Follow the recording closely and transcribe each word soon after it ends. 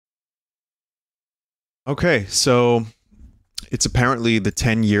Okay, so it's apparently the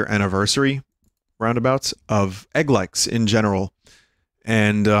 10-year anniversary, roundabouts, of egg likes in general.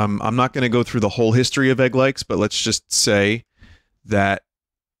 And I'm not going to go through the whole history of egg likes, but let's just say that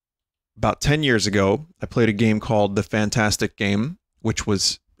about 10 years ago, I played a game called The Fantastic Game, which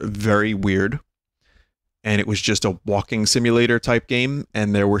was very weird. And it was just a walking simulator type game,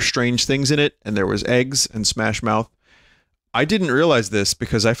 and there were strange things in it, and there was eggs and Smash Mouth. I didn't realize this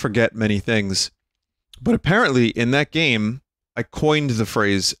because I forget many things, but apparently in that game, I coined the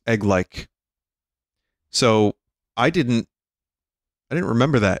phrase egg like. So I didn't I didn't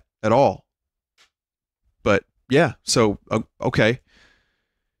remember that at all. But yeah, so okay.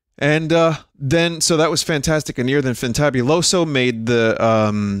 And then so that was Fantastic and Near. Then Fantabuloso made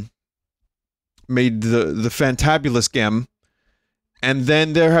the Fantabulous game, and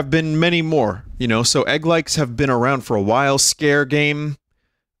then there have been many more. You know, so egg likes have been around for a while. Scare game.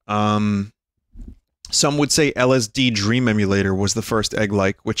 Um, some would say LSD Dream Emulator was the first egg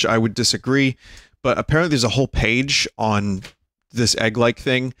like, which I would disagree. But apparently, there's a whole page on this egg like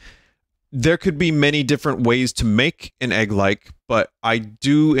thing. There could be many different ways to make an egg like, but I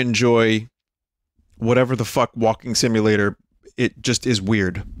do enjoy whatever the fuck walking simulator. It just is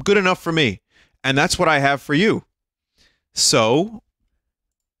weird. Good enough for me. And that's what I have for you. So,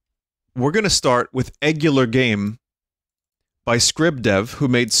 we're going to start with Eggular Game by Scribdev, who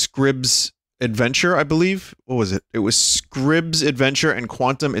made Scrib's Adventure, I believe. What was it? It was Scrib's Adventure and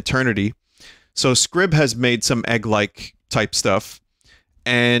Quantum Eternity. So Scrib has made some egg-like type stuff,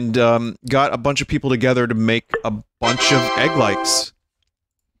 and got a bunch of people together to make a bunch of egg likes.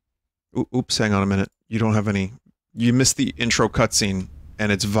 Oops, hang on a minute. You don't have any... You missed the intro cutscene,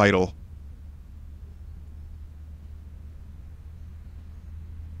 and it's vital.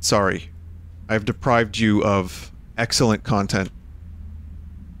 Sorry. I've deprived you of excellent content.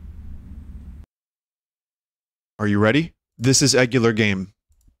 Are you ready? This is Eggular Game.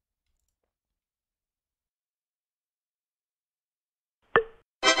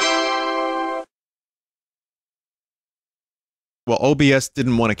 Well, OBS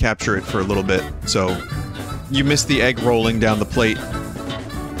didn't want to capture it for a little bit, so you missed the egg rolling down the plate.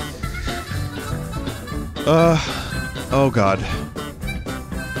 Oh god.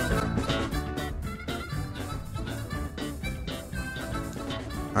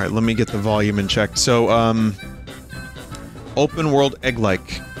 Alright, let me get the volume in check. So, open world egg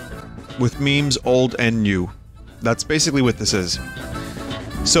like, with memes old and new. That's basically what this is.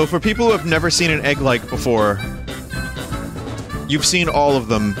 So for people who have never seen an egg like before, you've seen all of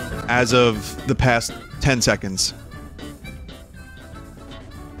them as of the past 10 seconds.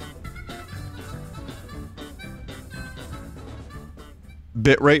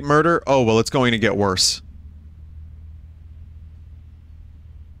 Bitrate murder? Oh, well, it's going to get worse.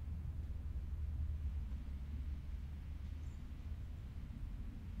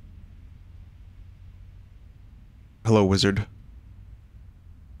 Hello, wizard.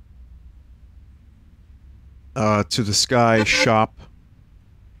 To the sky, shop.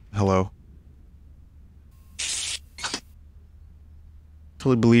 Hello.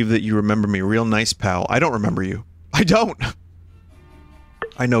 Totally believe that you remember me. Real nice, pal. I don't remember you. I don't!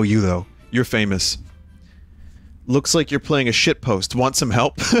 I know you, though. You're famous. Looks like you're playing a shitpost. Want some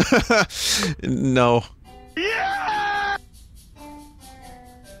help? No. Yeah!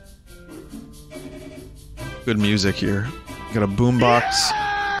 Good music here. Got a boombox.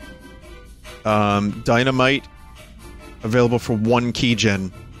 Dynamite. Available for 1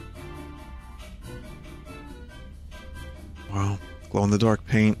 keygen. Wow. Glow-in-the-dark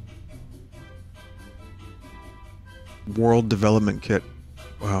paint. World Development Kit.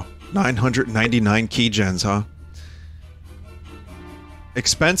 Wow. 999 keygens, huh?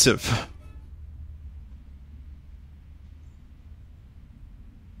 Expensive.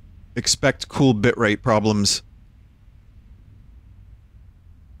 Expect cool bitrate problems.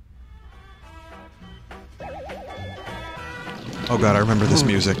 Oh god, I remember this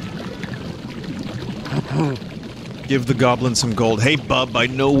music. Give the goblin some gold. Hey bub, I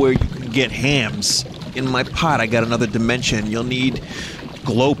know where you can get hams. In my pot I got another dimension. You'll need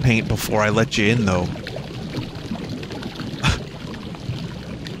glow paint before I let you in, though.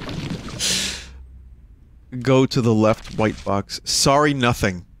 Go to the left white box. Sorry,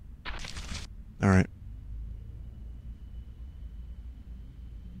 nothing. Alright.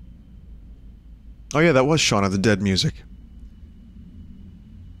 Oh yeah, that was Shaun of the Dead music.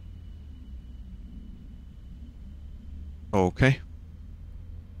 Okay.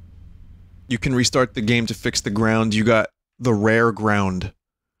 You can restart the game to fix the ground. You got the rare ground.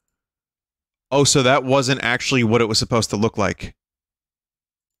 Oh, so that wasn't actually what it was supposed to look like.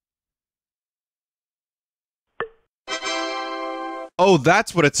 Oh,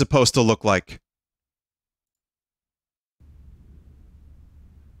 that's what it's supposed to look like.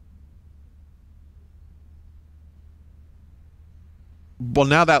 Well,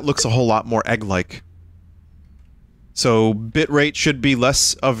 now that looks a whole lot more egg-like. So, bitrate should be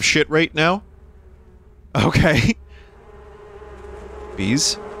less of shit rate now? Okay.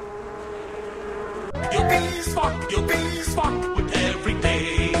 Bees.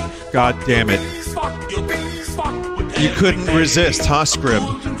 God damn it. You couldn't resist, huh, Scrib?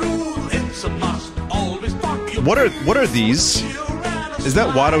 What are these? Is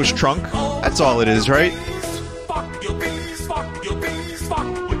that Watto's trunk? That's all it is, right?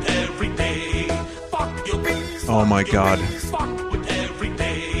 Oh my god.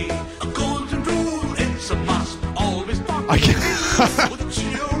 I can't.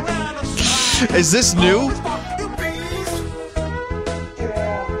 Is this new?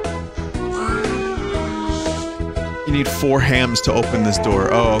 You need 4 hams to open this door.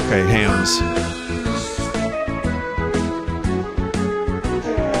 Oh, okay, hams.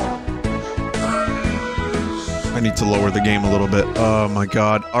 I need to lower the game a little bit. Oh my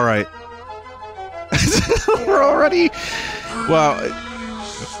god. Alright. We're already... Wow.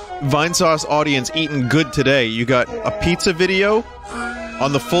 Vinesauce audience eating good today. You got a pizza video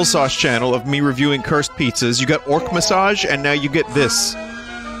on the Full Sauce channel of me reviewing cursed pizzas. You got Orc Massage, and now you get this.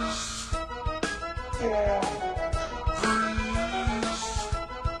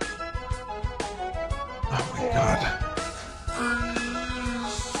 Oh my god.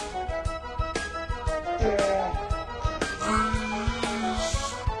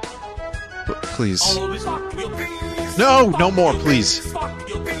 Please. No, no more, please.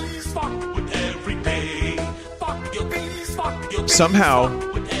 Somehow,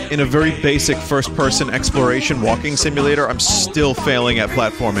 in a very basic first-person exploration walking simulator, I'm still failing at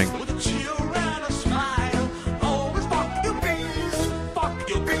platforming.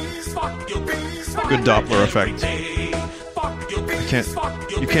 Good Doppler effect.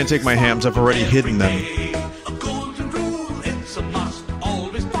 You can't take my hams, I've already hidden them.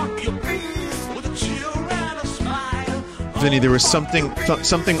 Vinny, there was something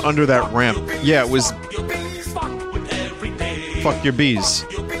under that ramp. Yeah, it was... Fuck your bees.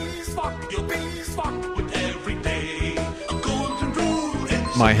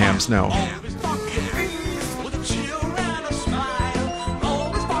 My hams, no.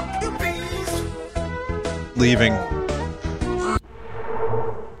 Leaving.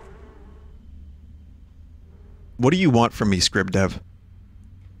 What do you want from me, Scrib Dev?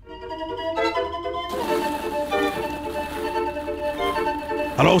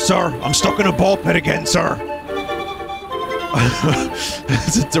 Hello, sir. I'm stuck in a ball pit again, sir.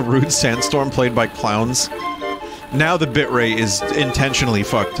 Is it Darude Sandstorm played by clowns? Now the bitrate is intentionally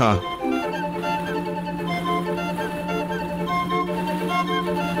fucked, huh?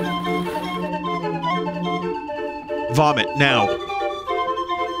 Vomit, now.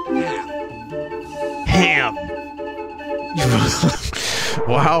 Ham.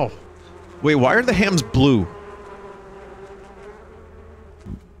 Wow. Wait, why are the hams blue?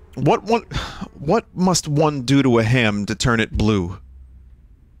 What must one do to a ham to turn it blue?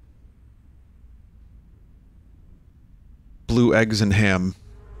 Blue eggs and ham.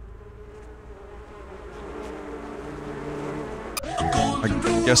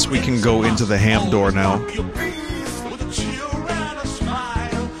 I guess we can go into the ham door now.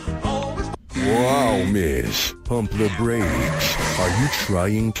 Wow, miss. Pump the brakes. Are you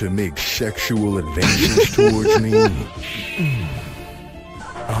trying to make sexual advances towards me?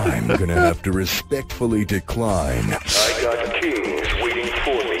 I'm gonna have to respectfully decline. I got kings waiting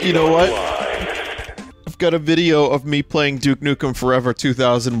for me. You know what? I've got a video of me playing Duke Nukem Forever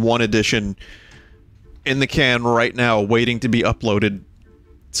 2001 edition in the can right now, waiting to be uploaded.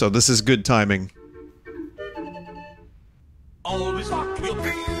 So this is good timing.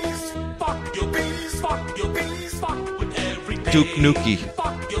 Duke Nukem.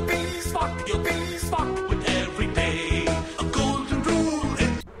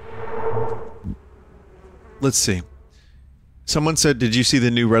 Let's see. Someone said, did you see the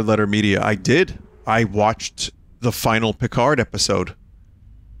new Red Letter Media? I did. I watched the final Picard episode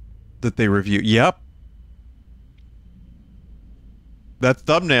that they reviewed. Yep. That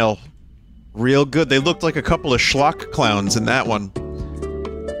thumbnail. Real good. They looked like a couple of schlock clowns in that one.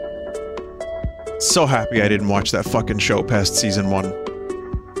 So happy I didn't watch that fucking show past season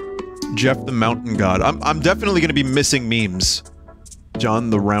 1. Jeff the Mountain God. I'm definitely gonna be missing memes.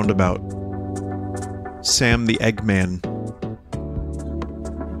 John the Roundabout. Sam the Eggman.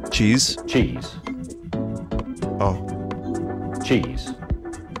 Cheese? Cheese. Oh. Cheese.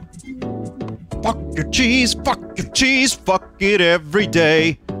 Fuck your cheese, fuck your cheese, fuck it every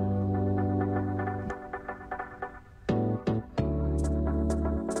day.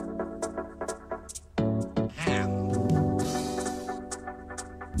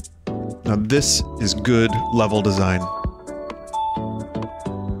 Now this is good level design.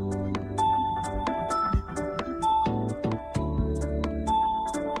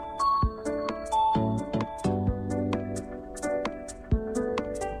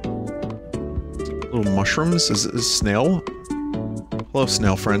 Little mushrooms? Is it a snail? Hello,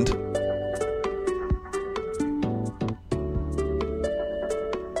 snail friend.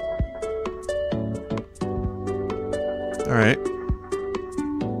 Alright.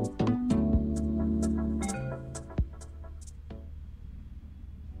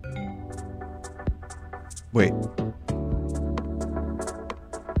 Wait.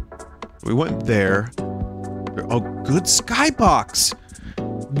 We went there. Oh, good skybox!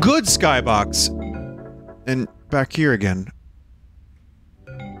 Good skybox! And back here again.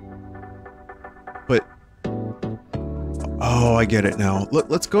 But... oh, I get it now.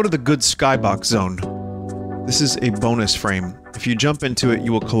 Let's go to the good skybox zone. This is a bonus frame. If you jump into it,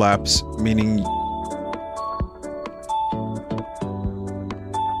 you will collapse, meaning...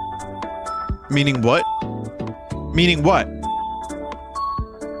 meaning what? Meaning what?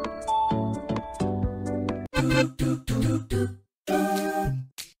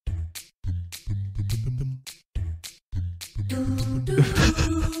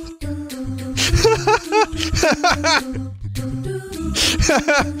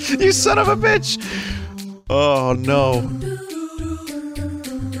 You son of a bitch! Oh no.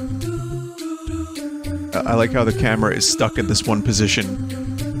 I like how the camera is stuck in this one position.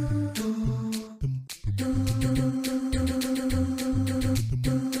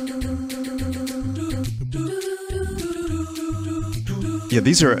 Yeah,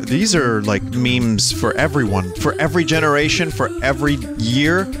 these are like memes for everyone, for every generation, for every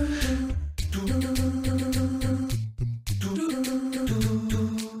year.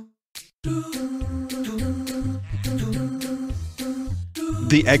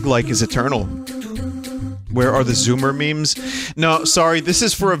 The Egglike is eternal. Where are the Zoomer memes? No, sorry, this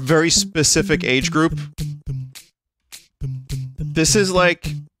is for a very specific age group. This is like...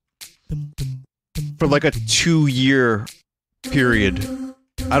 for like a 2-year period.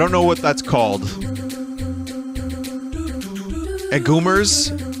 I don't know what that's called.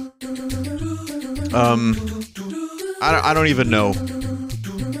 Egoomers? I don't even know.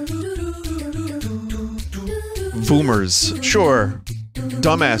 Boomers. Sure.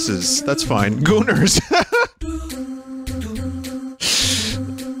 Dumbasses. That's fine. Gooners.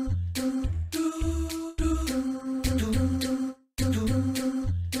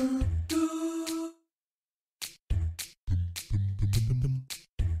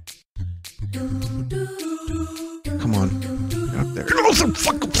 Come on. Get up there. Oh,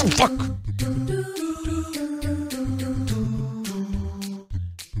 fuck!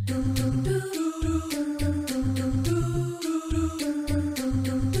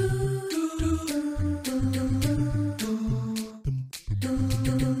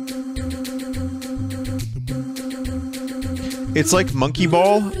 It's like Monkey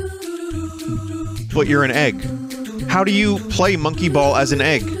Ball, but you're an egg. How do you play Monkey Ball as an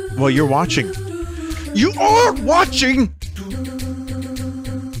egg? Well, you're watching. You are watching!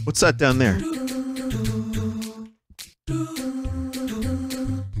 What's that down there?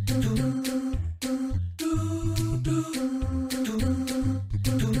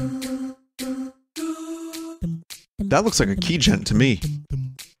 That looks like a keygen to me.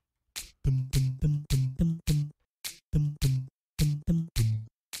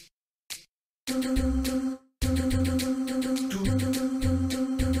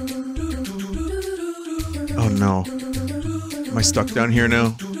 Oh no. Am I stuck down here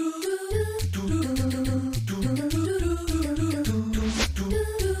now?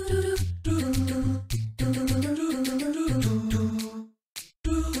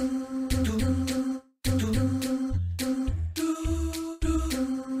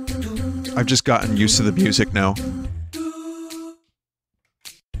 I've just gotten used to the music now.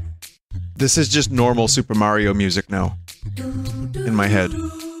 This is just normal Super Mario music now. In my head.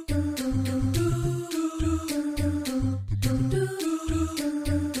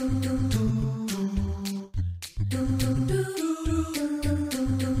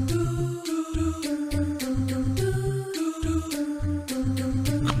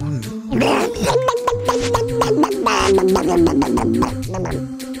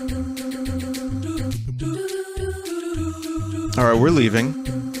 Alright, we're leaving.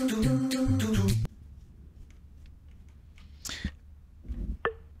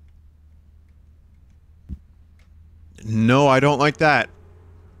 No, I don't like that.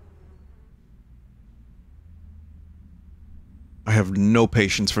 I have no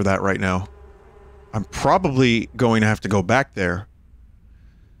patience for that right now. I'm probably going to have to go back there.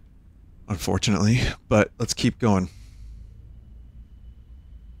 Unfortunately, but let's keep going.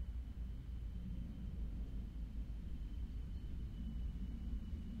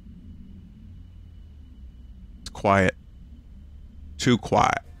 It's quiet. Too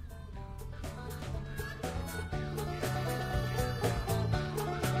quiet.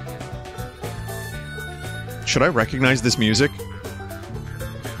 Should I recognize this music?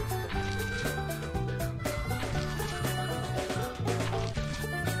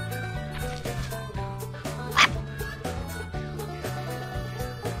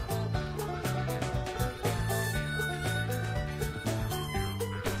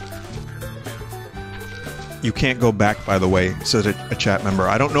 You can't go back, by the way, said a chat member.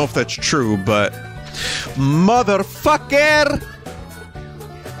 I don't know if that's true, but... Motherfucker!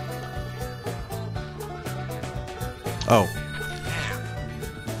 Oh.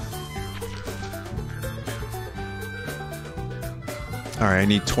 Alright, I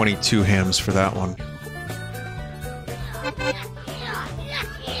need 22 hams for that one.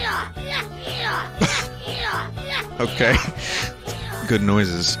 Okay. Good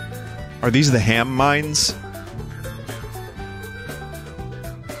noises. Are these the ham mines?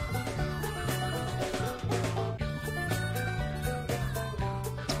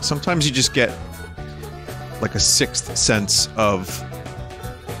 Sometimes you just get like a sixth sense of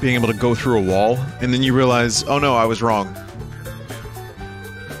being able to go through a wall, and then you realize, oh no, I was wrong.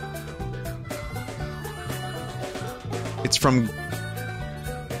 It's from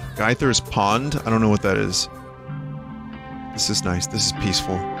Geither's Pond? I don't know what that is. This is nice. This is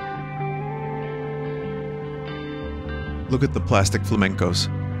peaceful. Look at the plastic flamencos.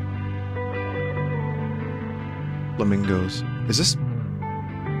 Flamingos. Is this...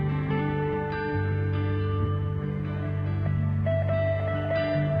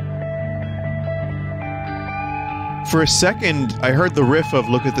 For a second, I heard the riff of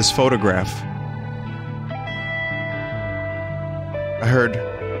 "Look at this photograph." I heard,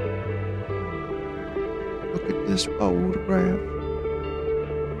 "Look at this photograph."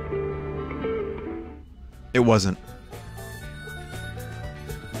 It wasn't.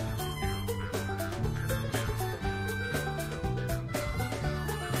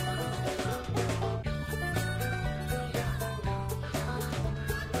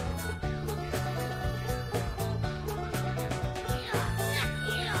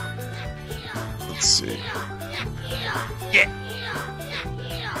 Let's see. Yeah.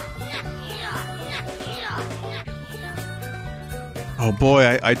 Oh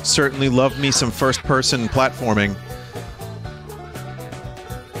boy, I'd certainly love me some first-person platforming.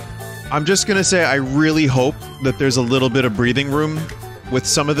 I'm just gonna say I really hope that there's a little bit of breathing room with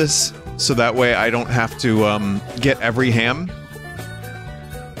some of this, so that way I don't have to get every ham.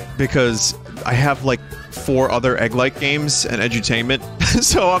 Because I have like 4 other Egglike games and edutainment,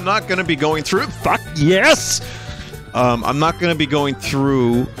 so I'm not gonna be going through- Fuck yes! I'm not gonna be going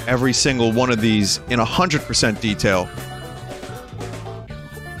through every single one of these in 100% detail.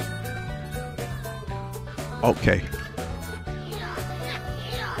 Okay.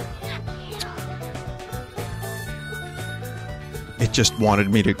 It just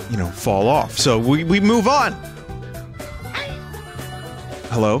wanted me to, you know, fall off. So we move on.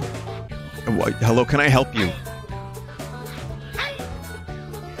 Hello? Hello, can I help you?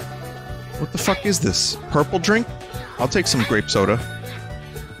 What the fuck is this? Purple drink? I'll take some grape soda.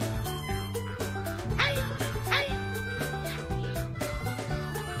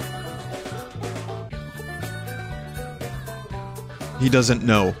 He doesn't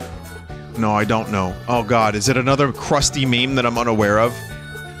know. No, I don't know. Oh god, is it another crusty meme that I'm unaware of?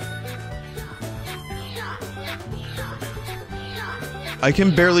 I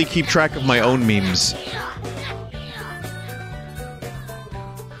can barely keep track of my own memes.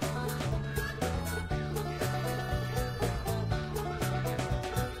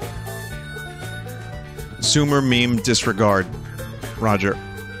 Zoomer meme disregard. Roger.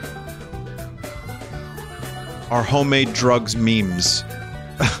 Our homemade drugs memes.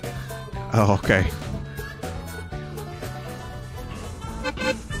 Oh, okay.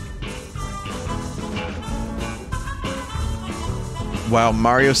 Wow,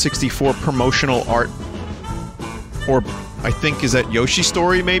 Mario 64 promotional art. Or, I think, is that Yoshi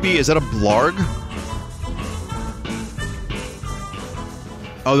Story, maybe? Is that a blarg?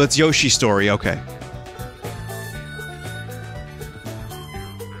 Oh, that's Yoshi Story, okay.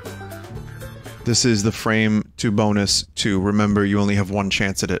 This is the frame to bonus to remember you only have one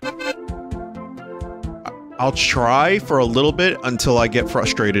chance at it. I'll try for a little bit until I get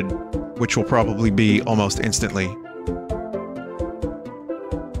frustrated, which will probably be almost instantly.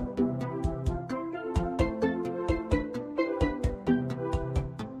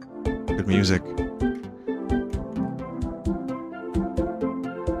 Good music.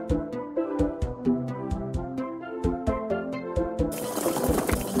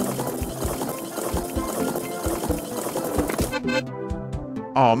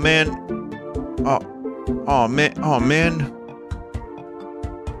 Oh man. Oh man. Oh man.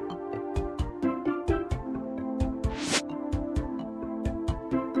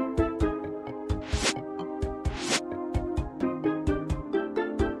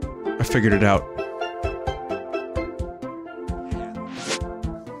 I figured it out.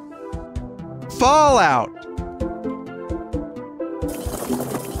 Fallout.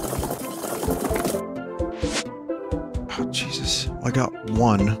 Oh Jesus. I got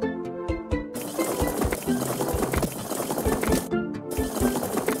one.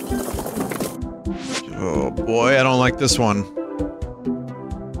 Oh boy, I don't like this one.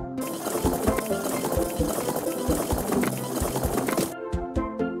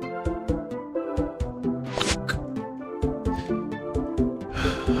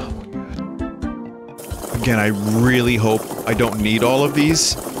 Again, I really hope I don't need all of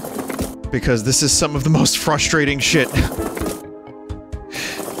these, because this is some of the most frustrating shit.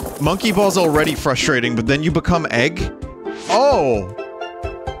 Monkey Ball's already frustrating, but then you become egg? Oh!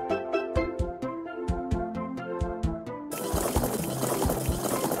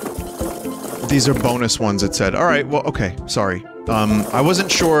 These are bonus ones, it said. Alright, well, okay, sorry. I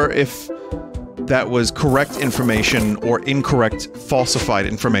wasn't sure if that was correct information or incorrect, falsified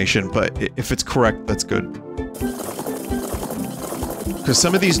information, but if it's correct, that's good. Because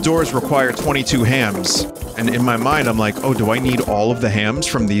some of these doors require 22 hams, and in my mind, I'm like, oh, do I need all of the hams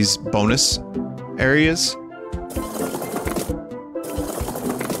from these bonus areas?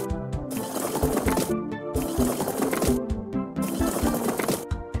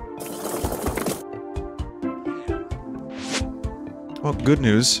 Well, good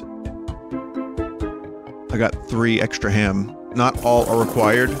news. I got 3 extra ham. Not all are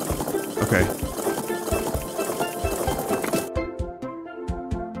required. Okay.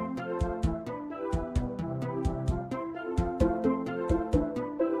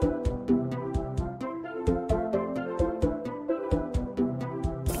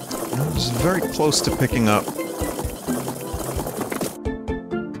 I was very close to picking up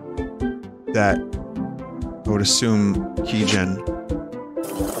that, I would assume, keygen.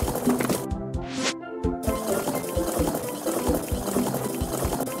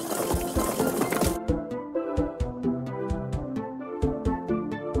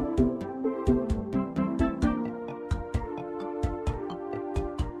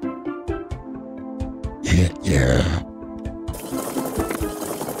 Yeah.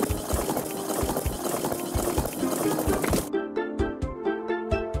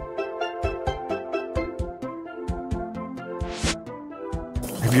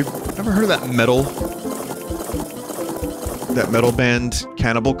 Have you ever heard of that metal? That metal band,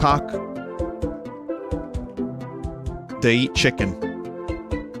 Cannibal Cock? They eat chicken.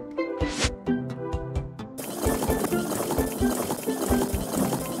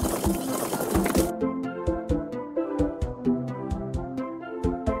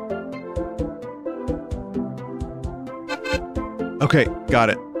 Okay, got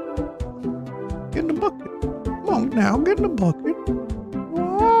it. Get in the bucket. Come on now, get in the bucket.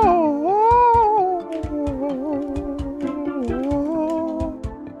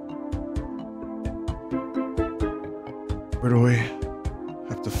 Where do we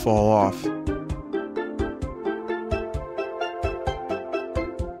have to fall off?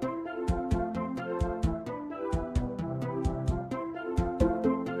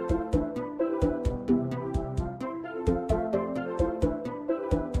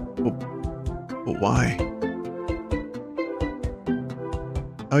 But why?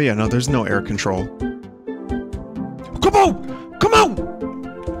 Oh yeah, no, there's no air control. Come on! Come on!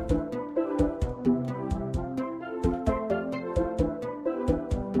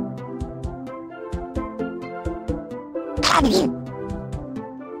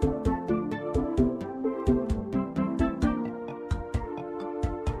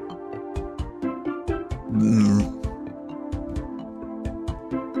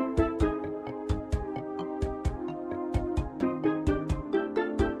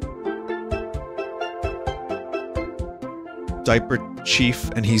 Diaper Chief,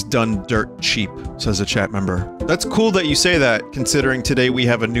 and he's done dirt cheap, says a chat member. That's cool that you say that, considering today we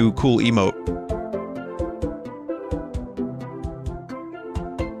have a new cool emote.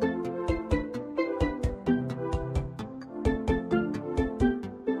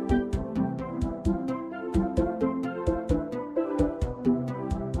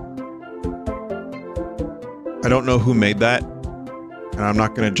 don't know who made that, and I'm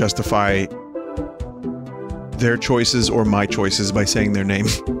not going to justify their choices or my choices by saying their name.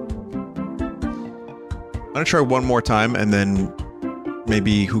 I'm gonna try one more time, and then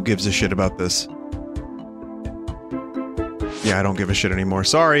maybe who gives a shit about this? Yeah, I don't give a shit anymore.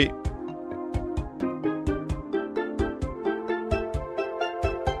 Sorry!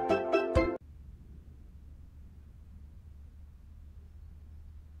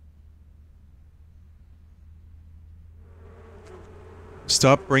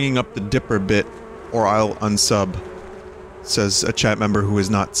 Stop bringing up the Dipper bit, or I'll unsub, says a chat member who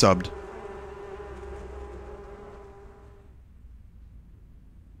is not subbed.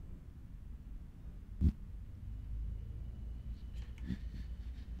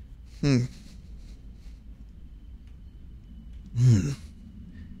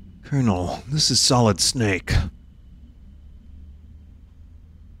 Colonel, this is Solid Snake.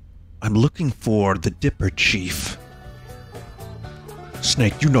 I'm looking for the Dipper Chief.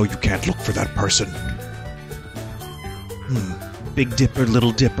 Snake, you know you can't look for that person. Big Dipper,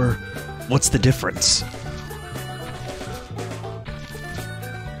 Little Dipper. What's the difference?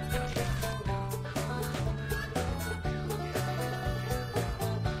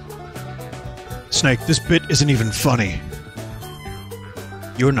 Snake, this bit isn't even funny.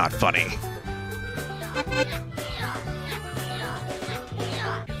 You're not funny.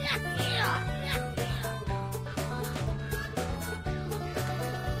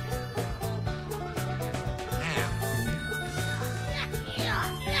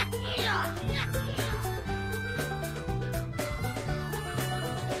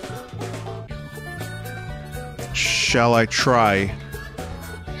 Shall I try?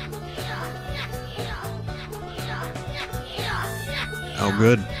 Oh,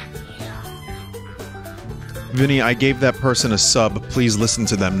 good. Vinny, I gave that person a sub. Please listen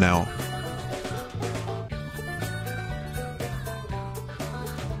to them now.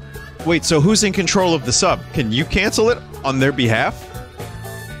 Wait, so who's in control of the sub? Can you cancel it on their behalf?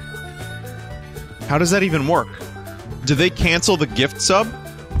 How does that even work? Do they cancel the gift sub?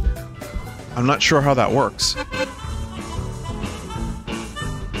 I'm not sure how that works.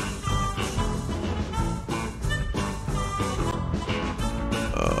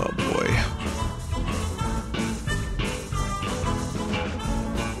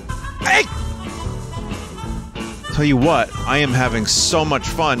 Tell you what, I am having so much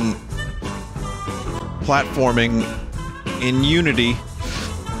fun platforming in Unity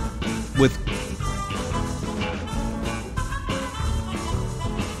with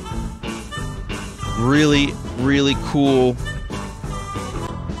really, really cool.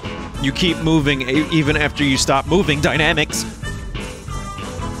 You keep moving even after you stop moving dynamics.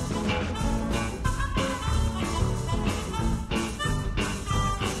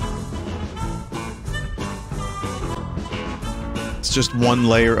 Just one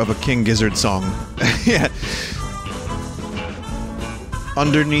layer of a King Gizzard song. Yeah.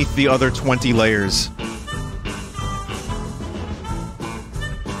 Underneath the other 20 layers.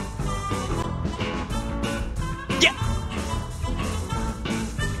 Yeah!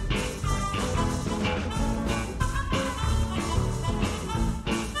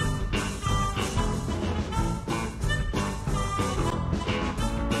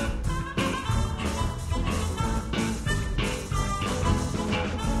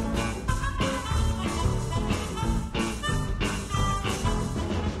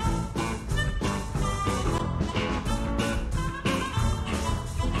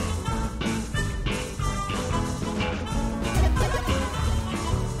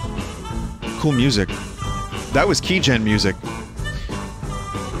 Cool music. That was keygen music.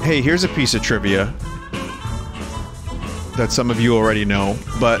 Hey, here's a piece of trivia that some of you already know,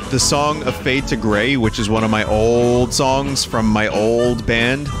 but the song A Fade to Grey, which is one of my old songs from my old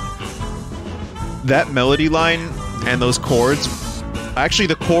band, that melody line and those chords, actually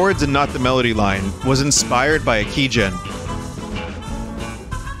the chords and not the melody line, was inspired by a keygen.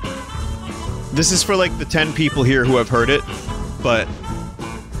 This is for like the 10 people here who have heard it, but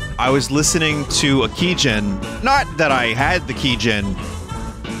I was listening to a keygen, not that I had the keygen,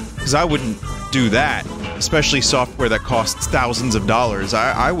 because I wouldn't do that, especially software that costs thousands of dollars.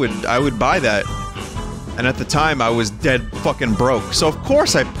 I would buy that, and at the time I was dead fucking broke, so of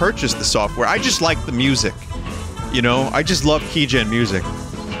course I purchased the software. I just like the music, you know? I just love keygen music.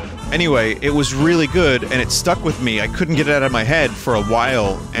 Anyway, it was really good, and it stuck with me. I couldn't get it out of my head for a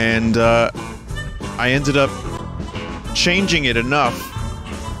while, and I ended up changing it enough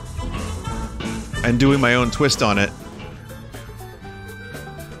and doing my own twist on it.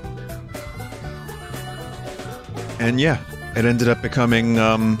 And yeah, it ended up becoming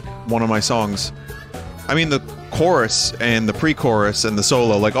one of my songs. I mean, chorus and the pre-chorus and the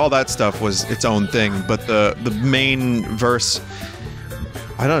solo, like all that stuff was its own thing, but the main verse,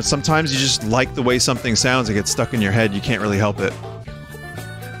 I don't know, sometimes you just like the way something sounds, it gets stuck in your head, you can't really help it.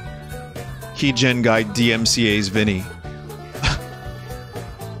 Keygen guy DMCA's Vinny.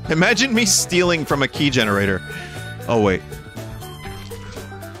 Imagine me stealing from a key generator. Oh wait.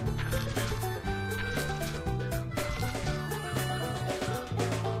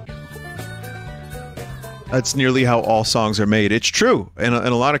 That's nearly how all songs are made. It's true. In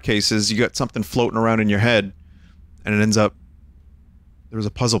a lot of cases, you got something floating around in your head, and it ends up... There was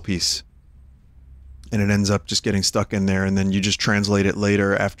a puzzle piece. And it ends up just getting stuck in there, and then you just translate it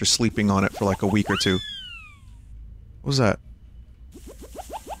later after sleeping on it for like a week or two. What was that?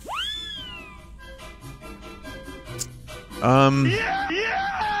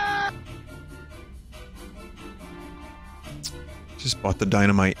 Just bought the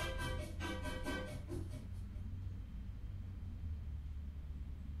dynamite.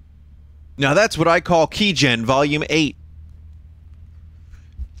 Now that's what I call Keygen Volume 8.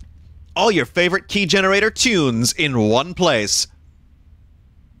 All your favorite key generator tunes in one place.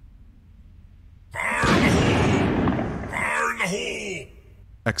 Fire in the hole! Fire in the hole!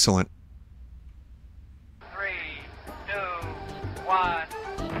 Excellent. 3, 2, 1.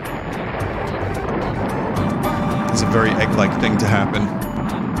 It's a very egg-like thing to happen.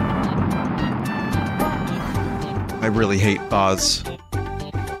 I really hate Boz.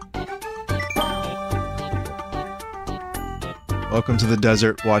 Welcome to the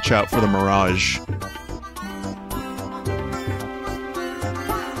desert. Watch out for the mirage.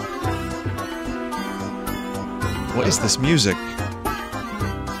 What is this music?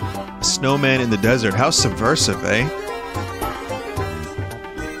 A snowman in the desert. How subversive, eh?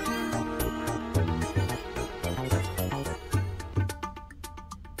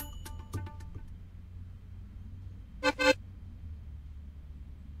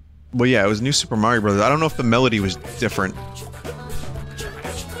 Well, yeah, it was New Super Mario Bros. I don't know if the melody was different.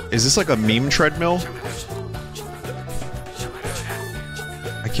 Is this like a meme treadmill?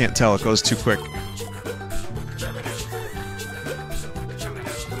 I can't tell, it goes too quick.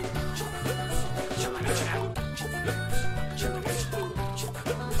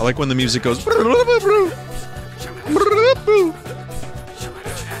 I like when the music goes...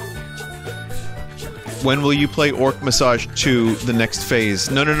 When will you play Orc Massage 2, the next phase?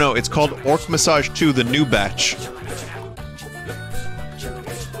 No, no, no, it's called Orc Massage 2, the new batch.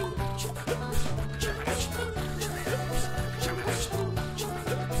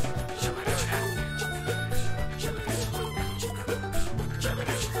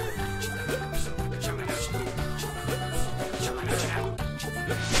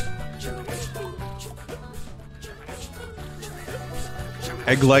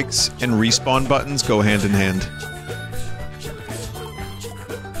 Egg likes and respawn buttons go hand in hand.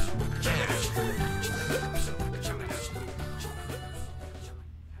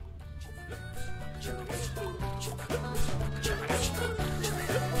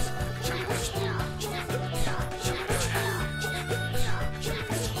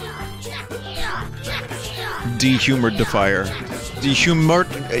 Dehumidifier.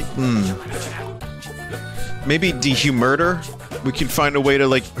 Maybe dehumurder? We could find a way to,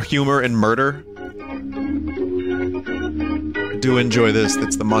 like, humor and murder. I do enjoy this.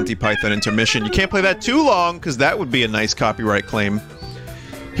 That's the Monty Python intermission. You can't play that too long, because that would be a nice copyright claim.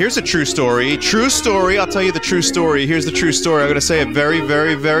 Here's a true story. True story. I'll tell you the true story. Here's the true story. I'm gonna say it very,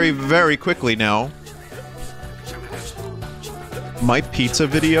 very, very, very quickly now. My pizza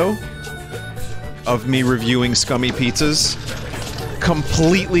video of me reviewing scummy pizzas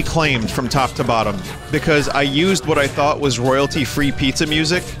completely claimed from top to bottom because I used what I thought was royalty-free pizza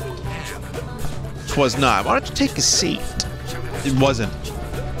music. Twas not. Why don't you take a seat? It wasn't.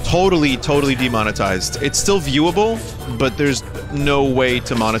 Totally, totally demonetized. It's still viewable, but there's no way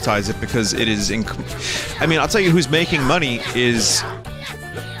to monetize it because it is I mean, I'll tell you who's making money is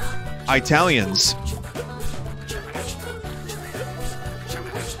Italians.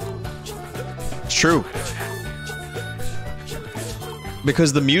 It's true.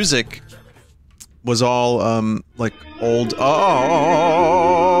 Because the music was all, like, old...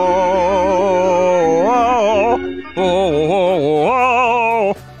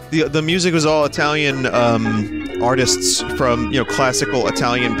 The music was all Italian, artists from, you know, classical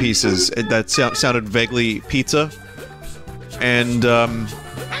Italian pieces that sounded vaguely pizza. And,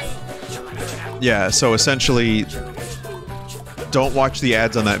 yeah, so essentially, don't watch the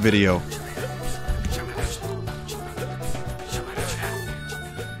ads on that video.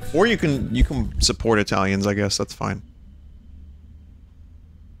 Or you can support Italians, I guess, that's fine.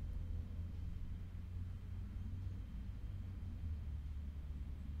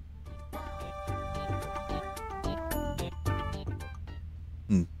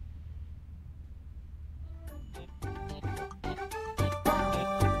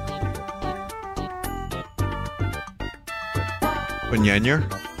 Banyanyer?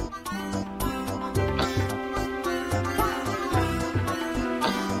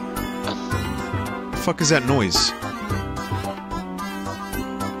 The fuck is that noise?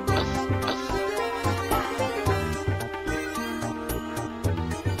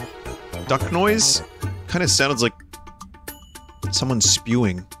 Duck noise? Kinda sounds like someone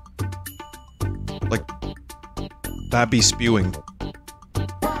spewing. Like Babby spewing.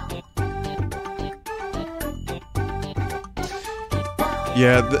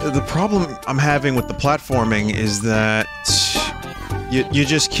 Yeah, the problem I'm having with the platforming is that you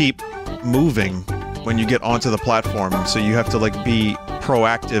just keep moving when you get onto the platform, so you have to, like, be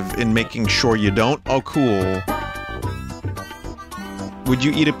proactive in making sure you don't. Oh, cool. Would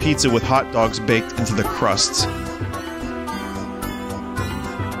you eat a pizza with hot dogs baked into the crusts?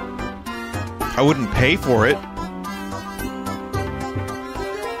 I wouldn't pay for it.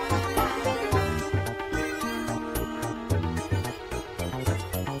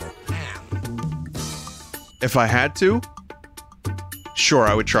 If I had to, sure,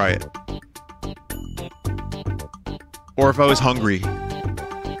 I would try it. Or if I was hungry.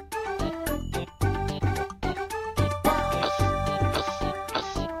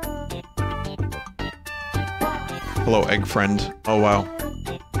 Hello, egg friend. Oh, wow.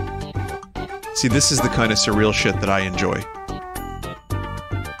 See, this is the kind of surreal shit that I enjoy.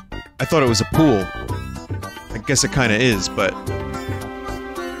 I thought it was a pool. I guess it kinda is, but...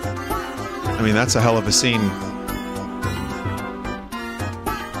 I mean, that's a hell of a scene.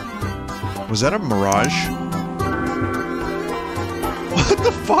 Was that a mirage? What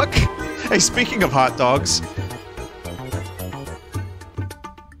the fuck? Hey, speaking of hot dogs...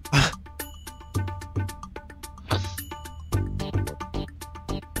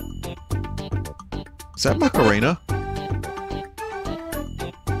 Is that Macarena?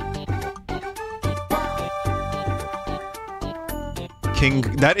 King...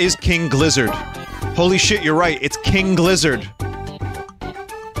 That is King Glizzard. Holy shit, you're right. It's King Glizzard.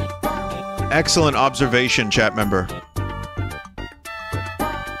 Excellent observation, chat member.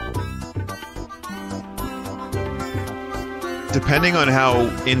 Depending on how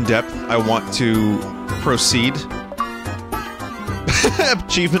in-depth I want to proceed...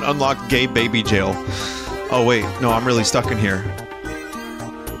 Achievement unlocked, gay baby jail. Oh wait, no, I'm really stuck in here.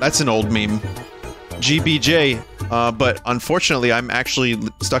 That's an old meme. GBJ, but unfortunately I'm actually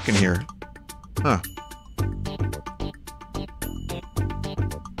stuck in here. Huh.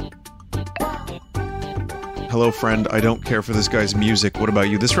 Hello friend, I don't care for this guy's music. What about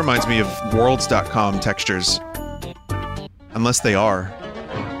you? This reminds me of worlds.com textures. Unless they are.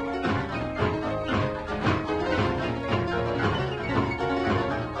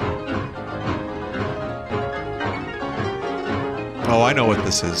 Oh, I know what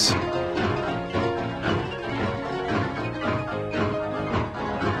this is.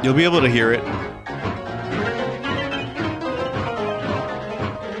 You'll be able to hear it.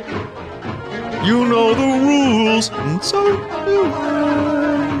 You know the rules, and so do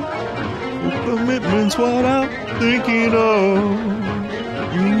I. Commitment's what I'm thinking of.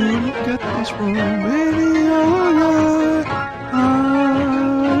 You wouldn't get this from any other guy.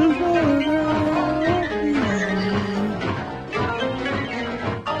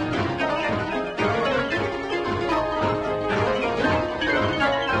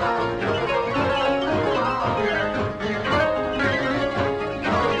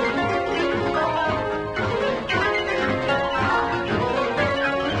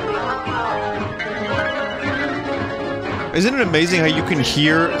 Isn't it amazing how you can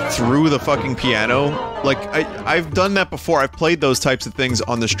hear through the fucking piano? Like, I've done that before, I've played those types of things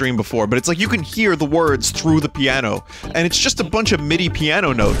on the stream before, but it's like you can hear the words through the piano, and it's just a bunch of MIDI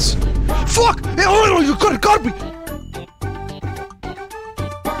piano notes. Fuck! Oh, you gotta be...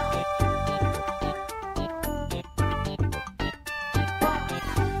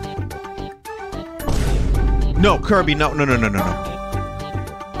 No, Kirby, no.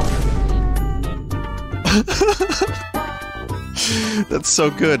 That's so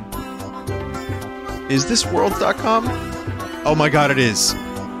good. Is this worlds.com? Oh my god, it is.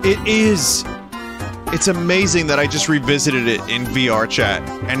 It is! It's amazing that I just revisited it in VR chat,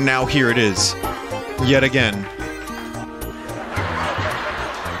 and now here it is. Yet again.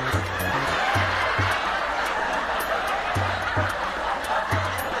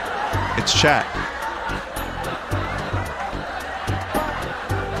 It's chat.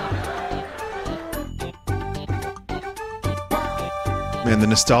 Man, the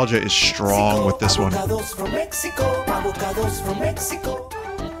nostalgia is strong with this one. Avocados from Mexico, avocados from Mexico,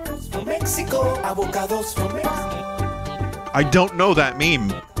 from Mexico, avocados from Mexico. I don't know that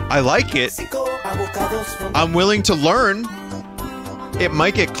meme. I like it. I'm willing to learn. It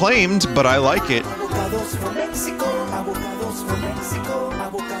might get claimed, but I like it. Avocados from Mexico. Avocados from Mexico.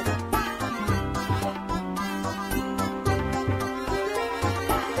 Avocado.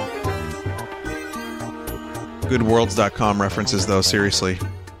 Goodworlds.com references, though, seriously.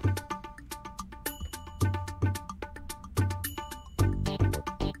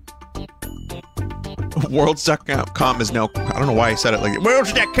 Worlds.com is now, I don't know why I said it like that.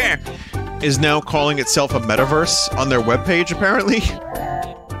 Worlds.com is now calling itself a metaverse on their webpage, apparently.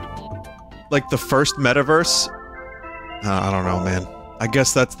 Like the first metaverse. I don't know, man. I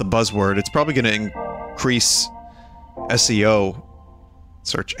guess that's the buzzword. It's probably going to increase SEO,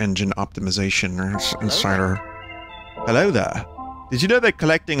 search engine optimization, or insider. Hello there. Did you know that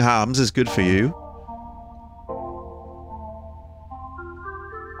collecting hams is good for you?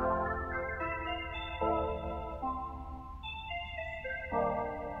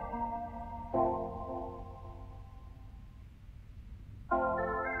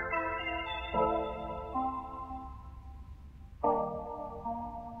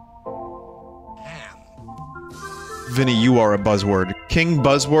 Vinny, you are a buzzword. King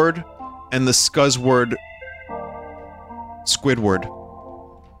Buzzword and the scuzzword Squidward.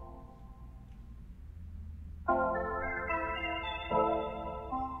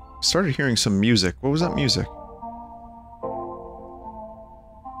 Started hearing some music. What was that music?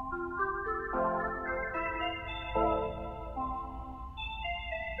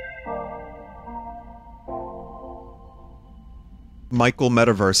 Michael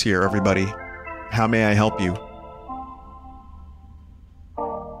Metaverse here, everybody. How may I help you?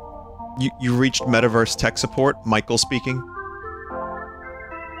 You reached Metaverse tech support? Michael speaking?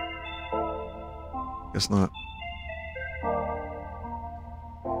 Guess not.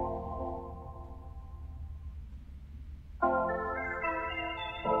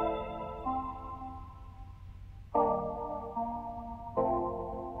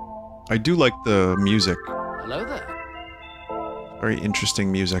 I do like the music. Hello there. Very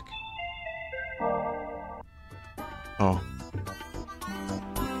interesting music. Oh.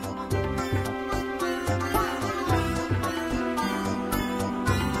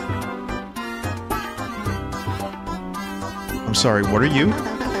 I'm sorry, what are you?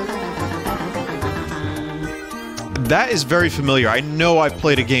 That is very familiar. I know I've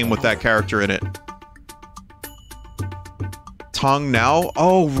played a game with that character in it. Tong Now?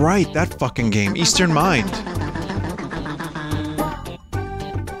 Oh, right, that fucking game. Eastern Mind.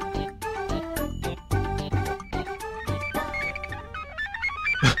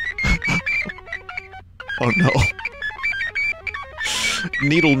 Oh no.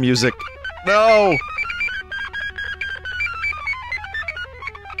 Needle music. No!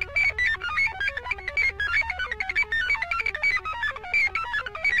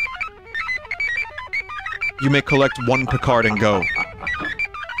 You may collect one Picard and go.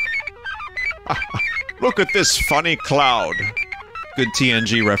 Look at this funny cloud. Good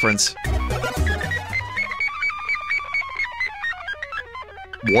TNG reference.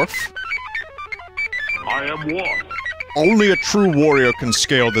 Worf? I am Worf. Only a true warrior can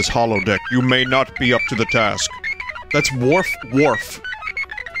scale this holodeck. You may not be up to the task. That's Worf.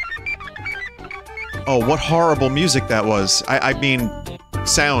 Oh, what horrible music that was. I mean,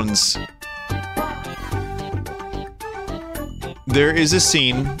 sounds. There is a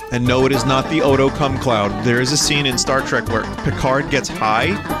scene, and no, it is not the Odo cum cloud. There is a scene in Star Trek where Picard gets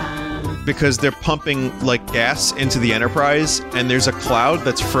high because they're pumping, like, gas into the Enterprise, and there's a cloud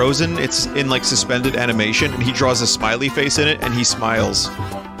that's frozen. It's in, like, suspended animation, and he draws a smiley face in it, and he smiles.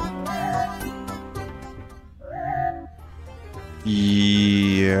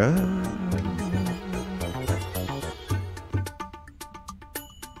 Yeah...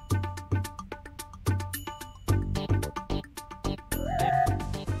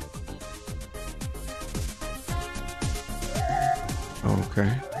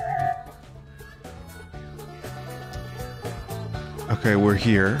 Okay. Okay, we're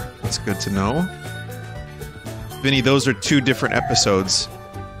here. That's good to know. Vinny, those are two different episodes.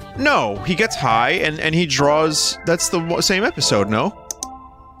 No, he gets high and he draws... That's the same episode, no?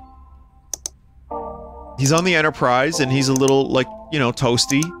 He's on the Enterprise and he's a little, like, you know,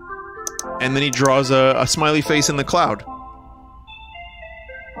 toasty. And then he draws a smiley face in the cloud.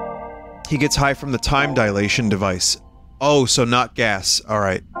 He gets high from the time dilation device. Oh, so not gas.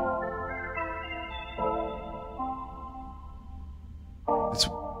 Alright.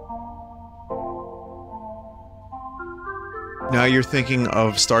 Now you're thinking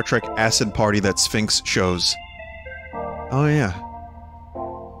of Star Trek Acid Party that Sphinx shows. Oh yeah.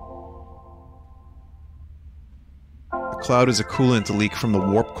 The cloud is a coolant leak from the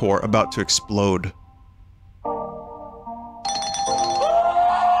warp core about to explode.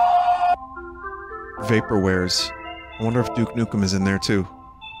 vaporwares. I wonder if Duke Nukem is in there too.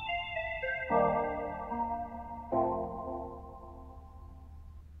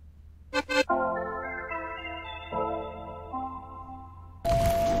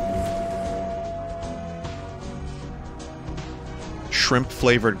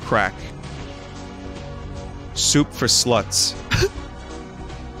 Shrimp-flavored crack. Soup for sluts.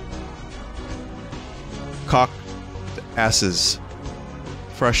 Cocked asses.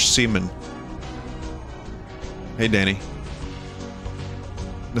 Fresh semen. Hey, Danny.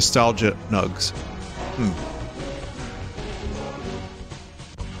 Nostalgia nugs.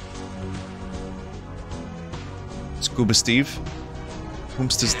 Scuba Steve?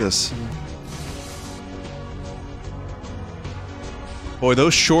 Whomst is this? Boy,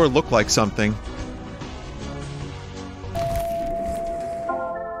 those sure look like something.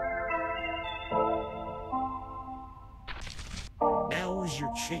 Now is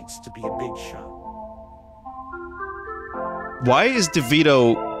your chance to be a big shot. Why is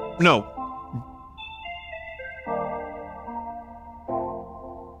DeVito... No.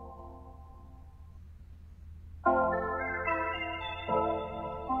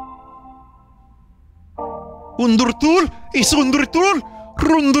 Undertur is undertur,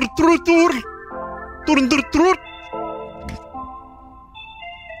 rundertrutur, turndurtrut.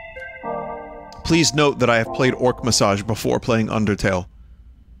 Please note that I have played Orc Massage before playing Undertale.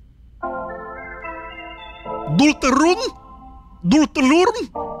 Dulterun, dultelurn,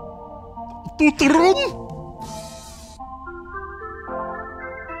 tuterun.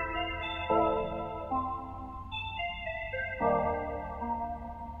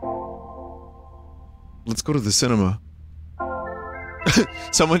 Let's go to the cinema.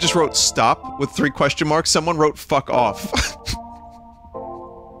 Someone just wrote stop with 3 question marks. Someone wrote fuck off.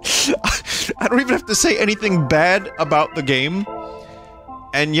 I don't even have to say anything bad about the game.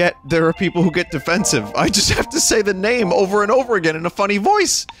 And yet, there are people who get defensive. I just have to say the name over and over again in a funny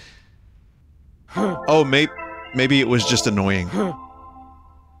voice. Oh, maybe it was just annoying.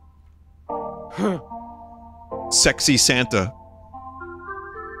 Sexy Santa.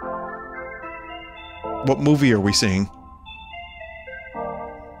 What movie are we seeing?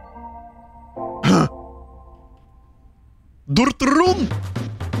 Durtrun!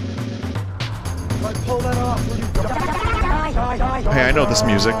 Hey, I know this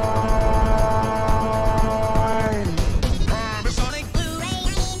music.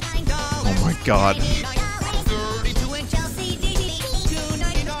 Oh my god.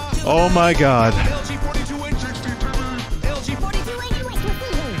 Oh my god.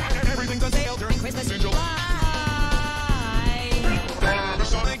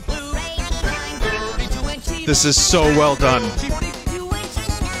 This is so well done.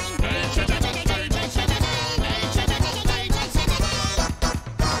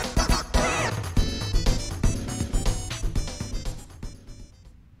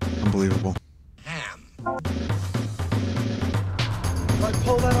 Unbelievable.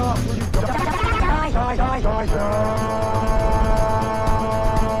 Pull that off, will you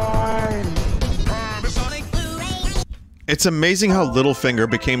It's amazing how Littlefinger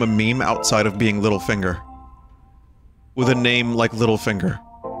became a meme outside of being Littlefinger. With a name like Littlefinger.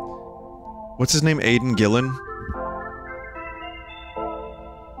 What's his name? Aidan Gillen?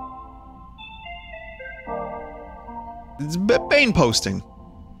 It's Bane posting.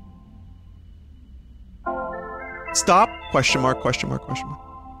 Stop? Question mark, question mark, question mark.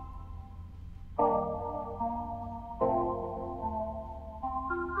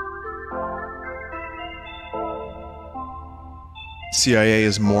 CIA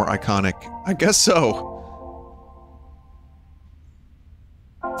is more iconic. I guess so.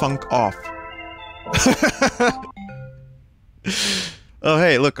 Funk off. Oh,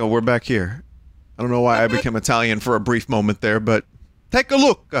 hey, look, we're back here. I don't know why I became Italian for a brief moment there, but take a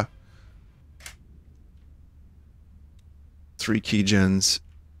look. 3 key gens.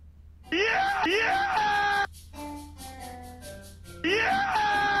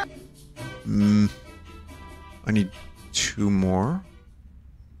 I need 2 more.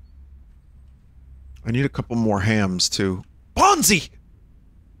 I need a couple more hams, too. Ponzi!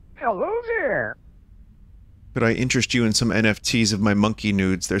 Hello there. Could I interest you in some NFTs of my monkey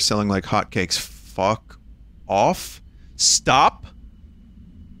nudes? They're selling like hotcakes. Fuck off. Stop.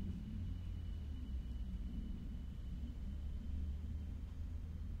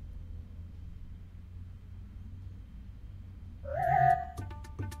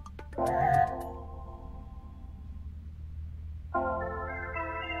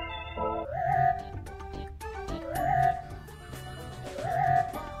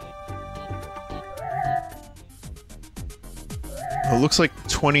 It looks like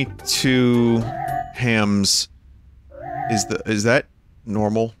 22 hams is that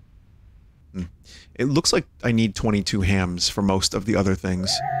normal? It looks like I need 22 hams for most of the other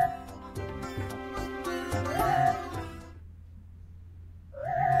things.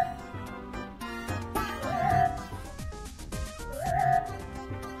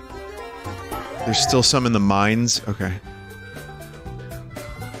 There's still some in the mines? Okay.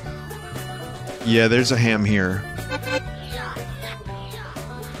 Yeah, there's a ham here.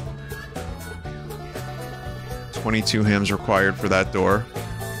 $22 hams required for that door.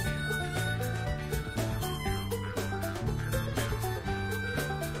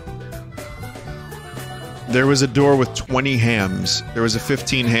 There was a door with 20 hams. There was a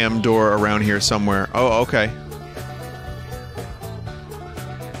 15 ham door around here somewhere. Oh, okay.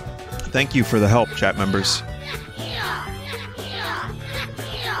 Thank you for the help, chat members.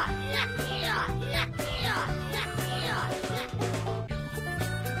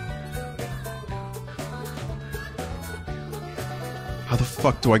 How the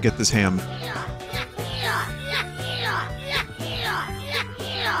fuck do I get this ham?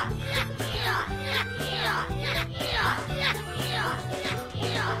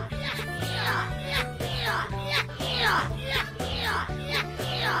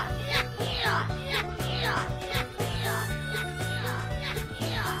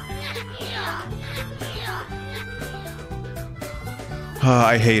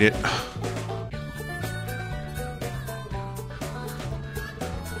 I hate it.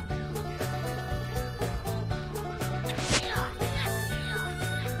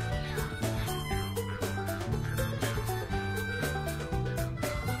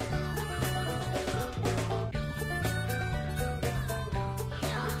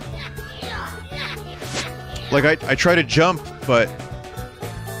 Like, I try to jump, but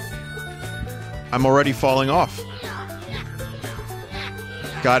I'm already falling off.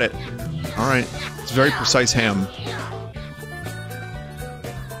 Got it. Alright. It's very precise ham.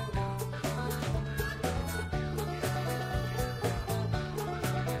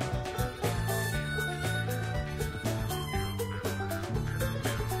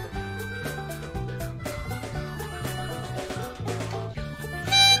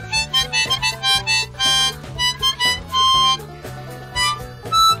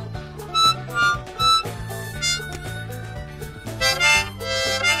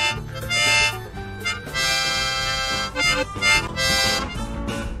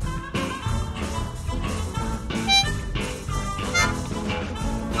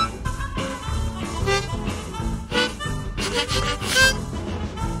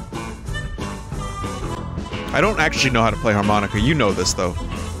 I don't actually know how to play harmonica. You know this, though.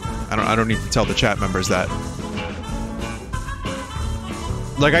 I don't need to tell the chat members that.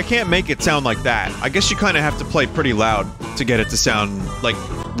 Like, I can't make it sound like that. I guess you kind of have to play pretty loud to get it to sound, like,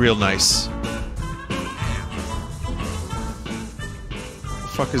 real nice. What the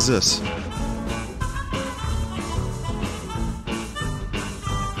fuck is this?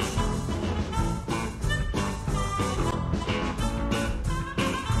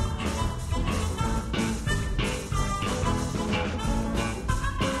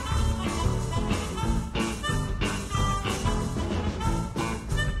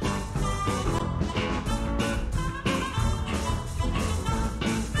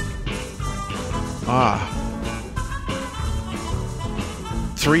 Ah.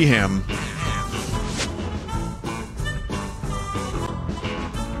 3 ham.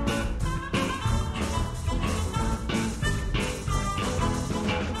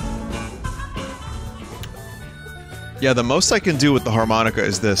 Yeah, the most I can do with the harmonica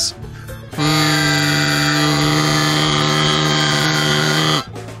is this.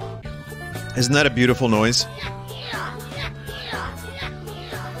 Isn't that a beautiful noise?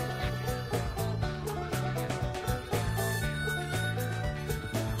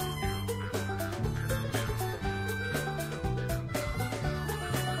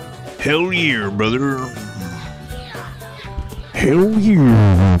 Hell yeah, brother. Hell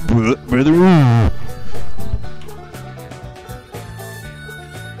yeah, brother.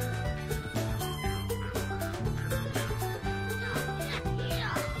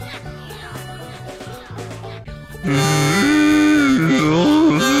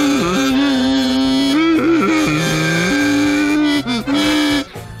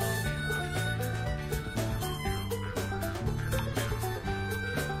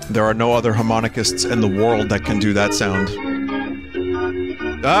 There are no other harmonicists in the world that can do that sound.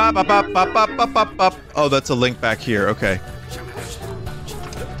 Ah, bop, bop, bop, bop, bop, bop, bop. Oh, that's a link back here. Okay.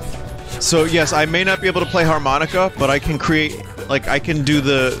 So, yes, I may not be able to play harmonica, but I can create... Like, I can do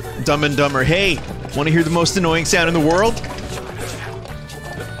the Dumb and Dumber. Hey, want to hear the most annoying sound in the world?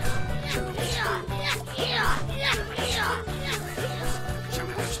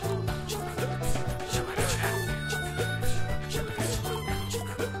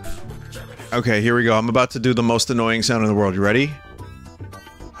 Okay, here we go. I'm about to do the most annoying sound in the world. You ready?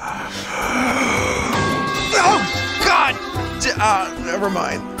 Oh, God! Never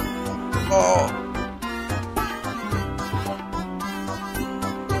mind. Oh.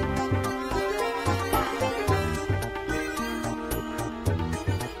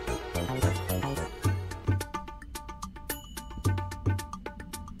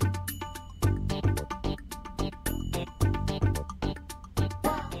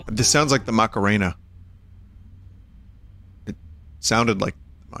 This sounds like the Macarena. It sounded like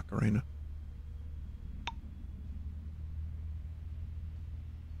the Macarena.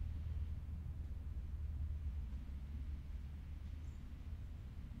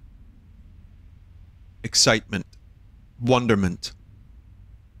 Excitement. Wonderment.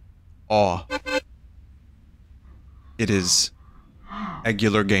 Awe. It is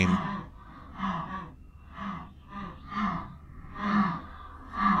Egglike game.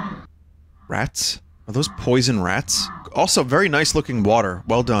 Rats? Are those poison rats? Also, very nice looking water.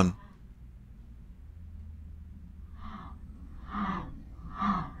 Well done.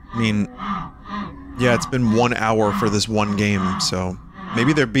 I mean, yeah, it's been 1 hour for this one game, so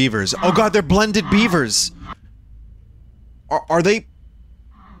maybe they're beavers. Oh god, they're blended beavers! Are they...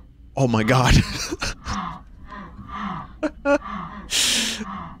 Oh my god.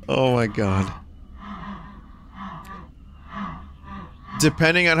 Oh my god.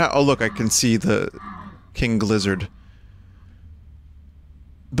 Depending on how... Oh, look, I can see the King Glizzard.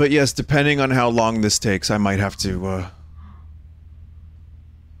 But yes, depending on how long this takes, I might have to,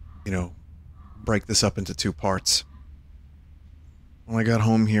 you know, break this up into 2 parts. When I got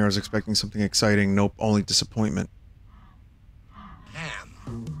home here, I was expecting something exciting. Nope, only disappointment.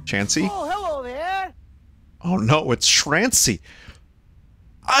 Chansey? Oh, hello there. Oh no, it's Shrancy.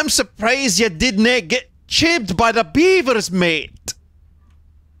 I'm surprised you didn't get chipped by the beavers, mate.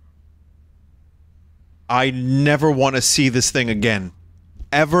 I never want to see this thing again.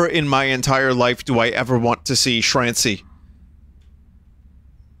 Ever in my entire life do I ever want to see Shrancy.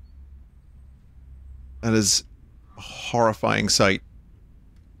 That is a horrifying sight.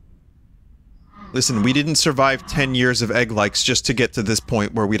 Listen, we didn't survive 10 years of Egglikes just to get to this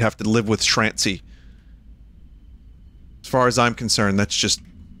point where we'd have to live with Shrancy. As far as I'm concerned, that's just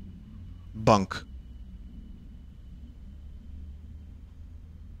bunk.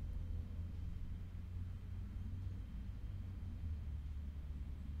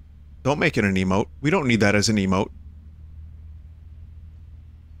 Don't make it an emote. We don't need that as an emote.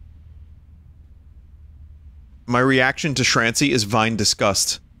 My reaction to Shrancy is Vine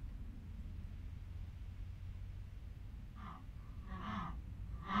disgust.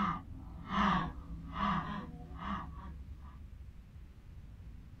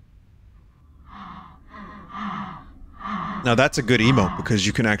 Now that's a good emote because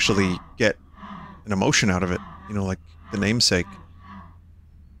you can actually get an emotion out of it. You know, like the namesake.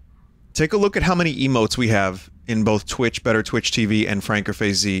 Take a look at how many emotes we have in both Twitch, Better Twitch TV, and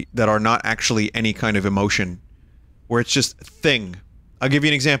FrankerFaceZ that are not actually any kind of emotion. Where it's just thing. I'll give you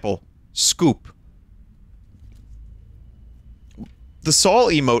an example. Scoop. The Saul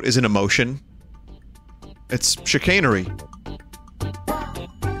emote is an emotion. It's chicanery.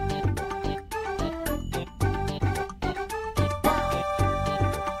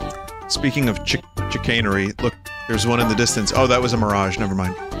 Speaking of chicanery, look, there's one in the distance. Oh, that was a mirage, never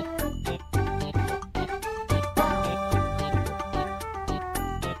mind.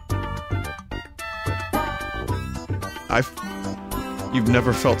 You've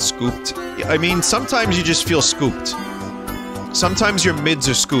never felt scooped? I mean, sometimes you just feel scooped. Sometimes your mids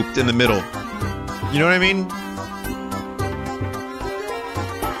are scooped in the middle. You know what I mean?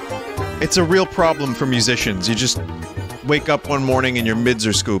 It's a real problem for musicians. You just wake up one morning and your mids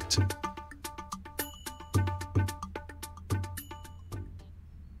are scooped.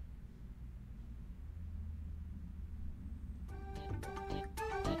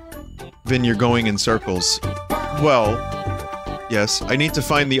 Vin, you're going in circles. Well, yes, I need to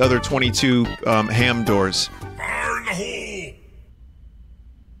find the other 22 ham doors. Fire in the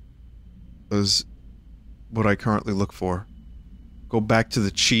hole! Is what I currently look for. Go back to the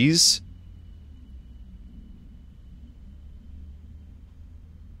cheese.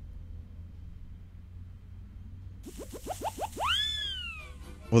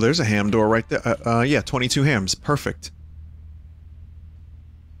 Well, there's a ham door right there. Yeah, 22 hams. Perfect.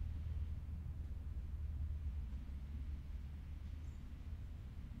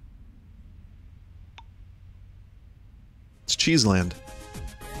 It's Cheeseland.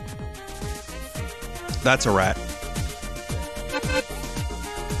 That's a rat.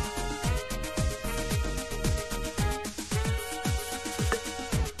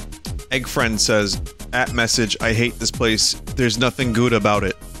 Egg Friend says, at message, I hate this place. There's nothing good about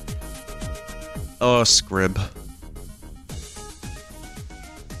it. Oh, Scrib.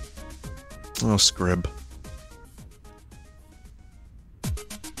 Oh, Scrib.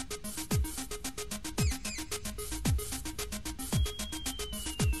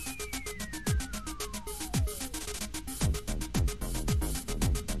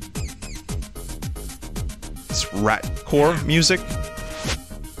 It's ratcore music.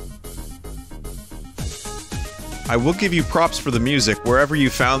 I will give you props for the music, wherever you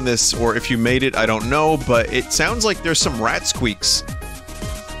found this, or if you made it, I don't know, but it sounds like there's some rat squeaks.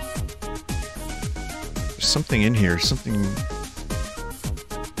 There's something in here, something...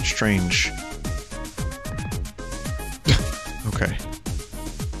 strange. Okay.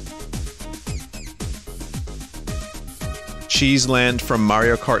 Cheeseland from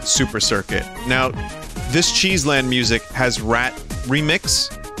Mario Kart Super Circuit. Now, this Cheeseland music has rat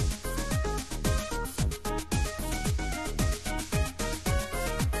remix.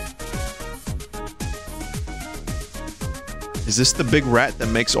 Is this the big rat that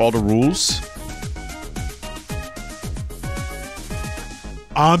makes all the rules?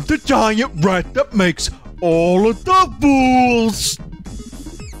 I'm the giant rat that makes all of the rules!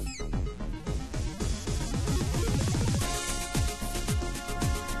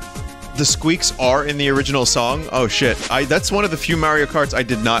 The squeaks are in the original song? Oh shit. That's one of the few Mario Karts I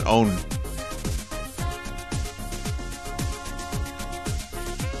did not own.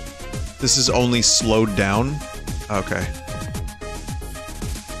 This is only slowed down? Okay.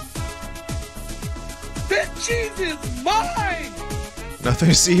 That cheese is mine! Nothing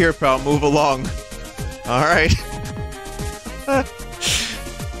to see here, pal. Move along. Alright.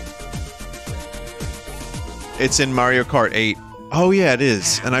 It's in Mario Kart 8. Oh yeah, it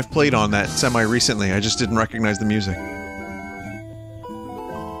is. And I've played on that semi-recently. I just didn't recognize the music.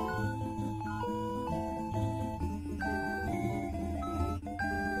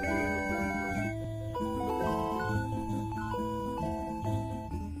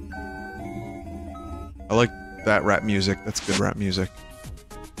 I like that rap music. That's good rap music.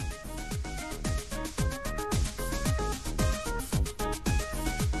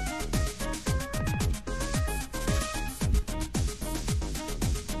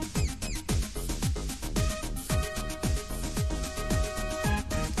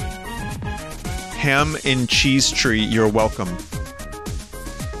 Ham in cheese tree, you're welcome.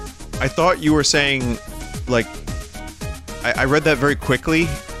 I thought you were saying, like... I read that very quickly,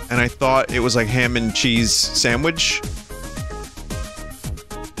 and I thought it was like ham and cheese sandwich.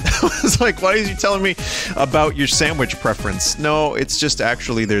 I was like, why are you telling me about your sandwich preference? No, it's just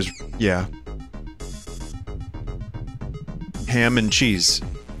actually there's... yeah. Ham and cheese.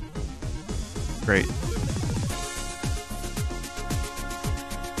 Great.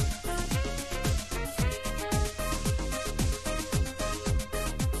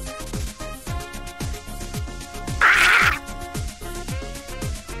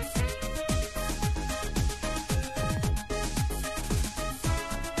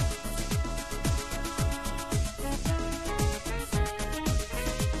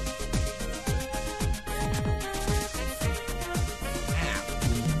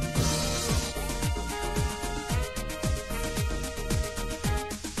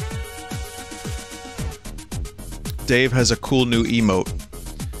 Dave has a cool new emote.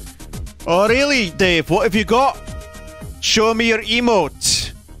 Oh really, Dave? What have you got? Show me your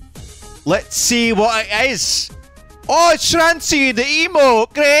emote. Let's see what it is. Oh, it's Shrancy, the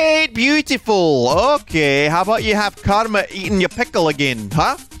emote. Great, beautiful. Okay, how about you have Karma eating your pickle again,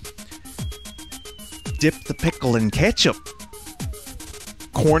 huh? Dip the pickle in ketchup.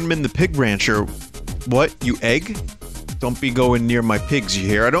 Cornman the pig rancher. What, you egg? Don't be going near my pigs, you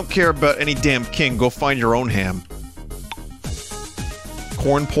hear? I don't care about any damn king. Go find your own ham.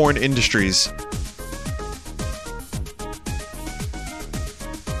 Corn Porn Industries.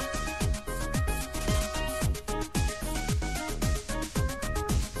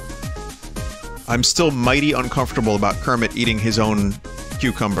 I'm still mighty uncomfortable about Kermit eating his own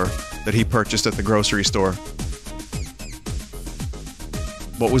cucumber that he purchased at the grocery store.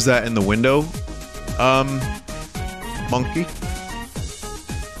 What was that in the window? Monkey?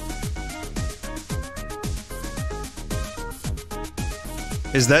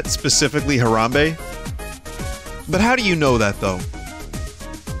 Is that specifically Harambe? But how do you know that, though?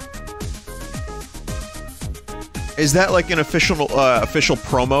 Is that like an official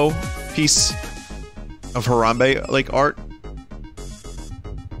promo piece of Harambe, like, art?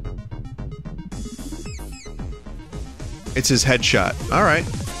 It's his headshot. Alright.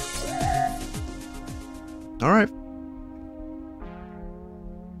 Alright.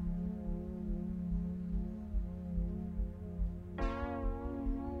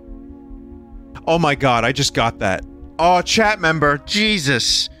 Oh my god, I just got that. Oh, chat member.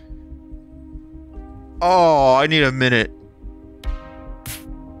 Jesus. Oh, I need a minute.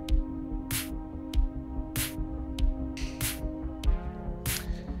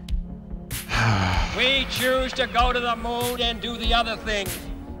 We choose to go to the moon and do the other thing.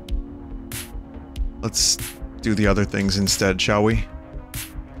 Let's do the other things instead, shall we?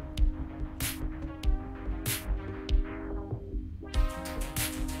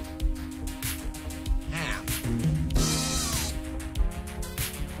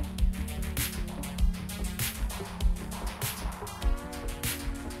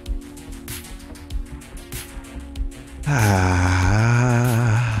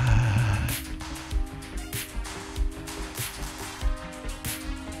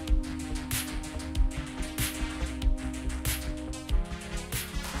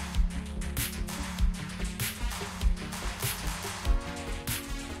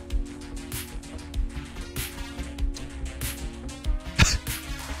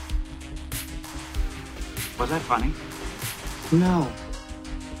 Was that funny? No.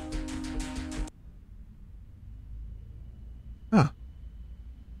 Huh.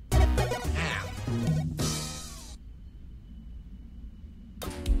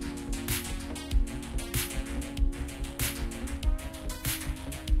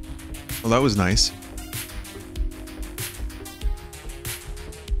 Well, that was nice.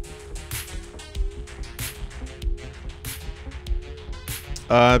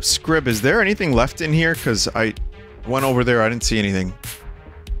 Scrib, is there anything left in here? Because I went over there, I didn't see anything.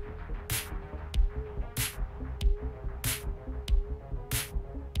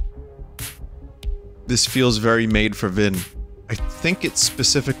 This feels very made for Vin. I think it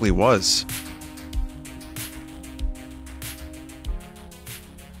specifically was.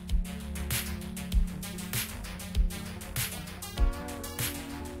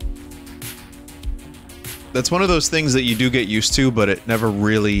 That's one of those things that you do get used to, but it never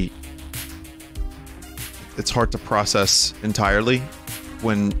really... It's hard to process entirely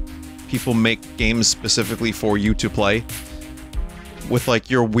when people make games specifically for you to play with like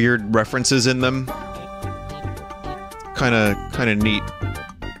your weird references in them. Kinda neat.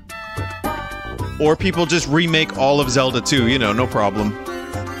 Or people just remake all of Zelda 2, you know, no problem.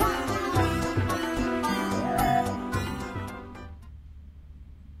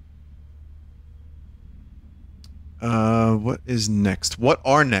 What is next? What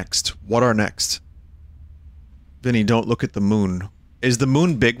are next? What are next? Vinny, don't look at the moon. Is the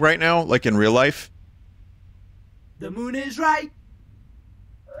moon big right now, like in real life? The moon is right.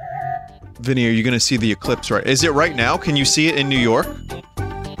 Vinny, are you gonna see the eclipse right? Is it right now? Can you see it in New York?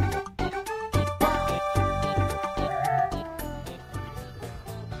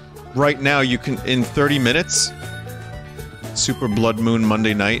 Right now, you can, in 30 minutes. Super Blood Moon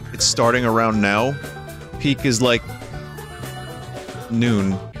Monday night. It's starting around now. Peak is like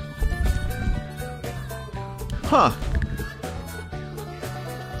noon. Huh.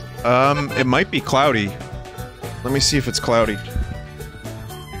 It might be cloudy. Let me see if it's cloudy.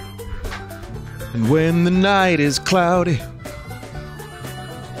 And when the night is cloudy,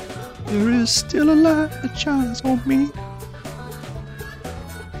 there is still a light that shines on me.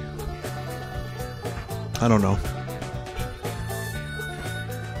 I don't know.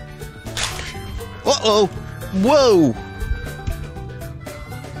 Uh-oh! Whoa!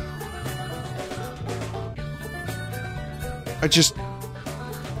 I just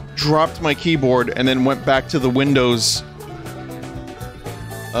dropped my keyboard and then went back to the Windows.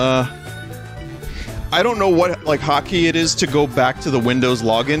 I don't know what, like, hotkey it is to go back to the Windows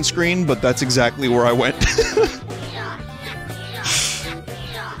login screen, but that's exactly where I went.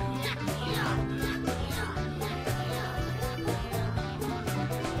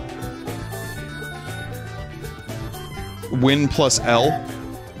 Win plus L?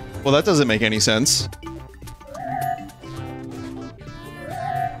 Well, that doesn't make any sense.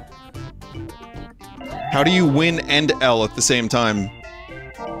 How do you win and L at the same time?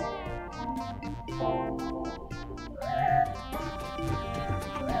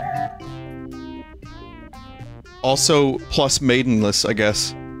 Also, plus maidenless, I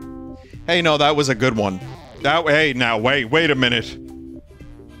guess. Hey, no, that was a good one. That, hey, now, wait a minute.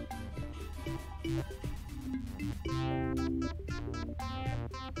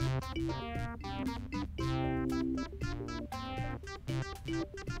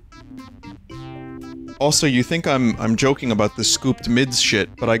 Also, you think I'm joking about the scooped mids shit,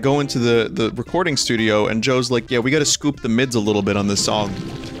 but I go into the recording studio and Joe's like, yeah, we gotta scoop the mids a little bit on this song.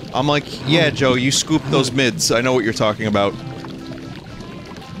 I'm like, yeah, Joe, you scooped those mids. I know what you're talking about.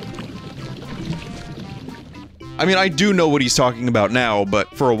 I mean, I do know what he's talking about now, but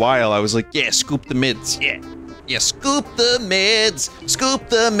for a while I was like, yeah, scoop the mids, yeah. Yeah, scoop the mids, scoop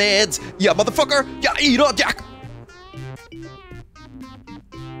the mids, yeah, motherfucker, yeah, eat up, Jack.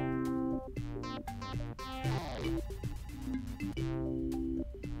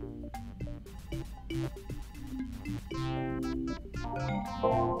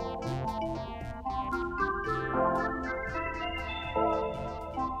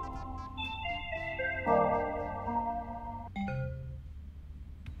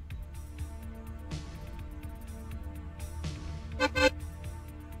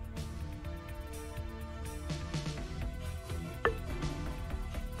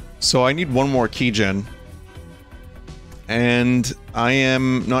 So I need one more keygen. And I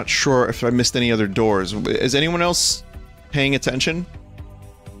am not sure if I missed any other doors. Is anyone else paying attention?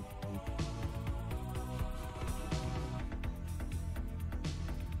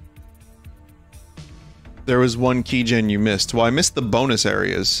 There was one keygen you missed. Well, I missed the bonus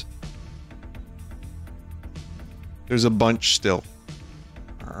areas. There's a bunch still.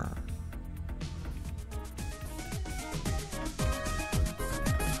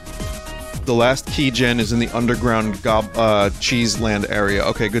 The last keygen is in the underground cheese land area.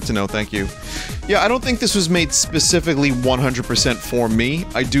 Okay, good to know, thank you. Yeah, I don't think this was made specifically 100% for me.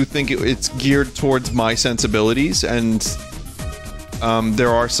 I do think it's geared towards my sensibilities, and there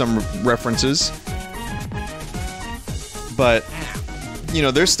are some references. But, you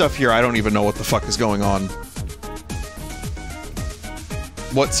know, there's stuff here I don't even know what the fuck is going on.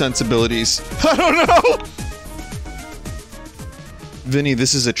 What sensibilities? I don't know! Vinny,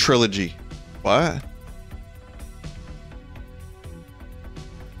 this is a trilogy. What?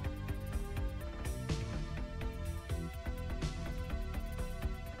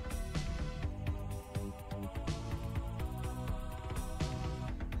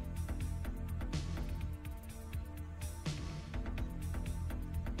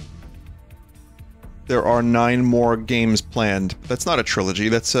 There are 9 more games planned. That's not a trilogy,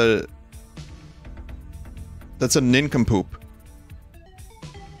 that's a nincompoop.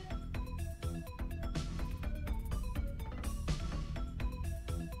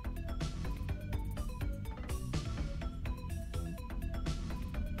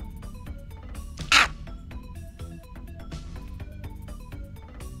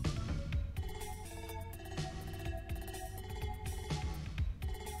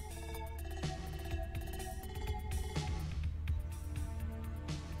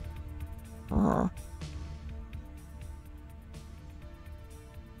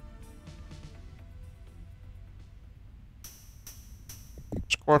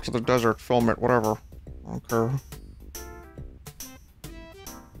 Just go out to the desert, film it, whatever. I don't care.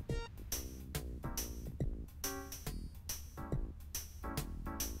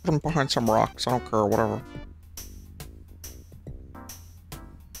 Put him behind some rocks, I don't care, whatever.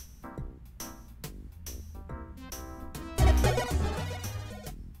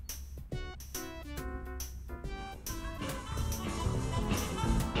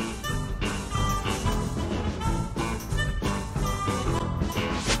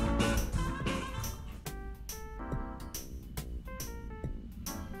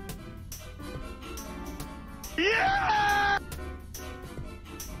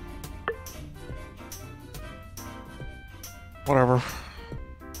 Whatever.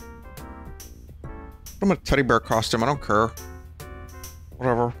 Put him in a teddy bear costume, I don't care.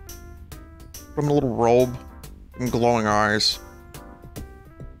 Whatever. Put him in a little robe and glowing eyes.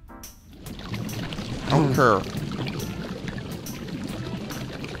 I don't care.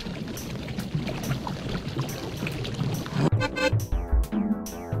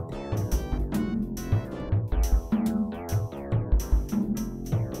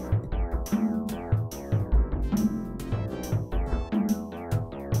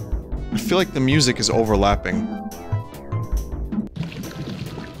 I feel like the music is overlapping.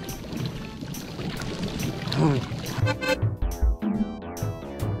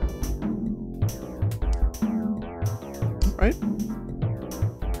 Right?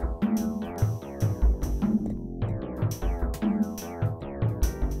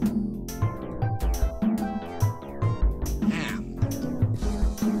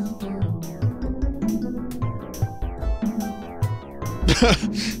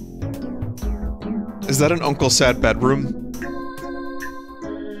 Is that an Uncle Sad bedroom?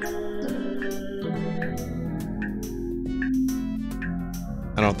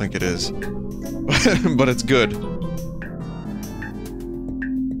 I don't think it is. But it's good.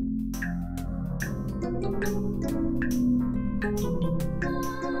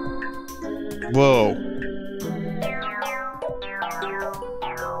 Whoa.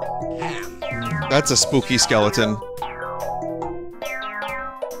 That's a spooky skeleton.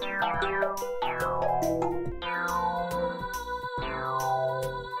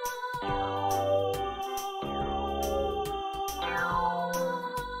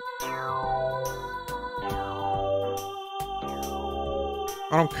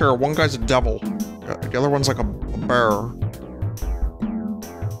 I don't care. One guy's a devil. The other one's like a bear.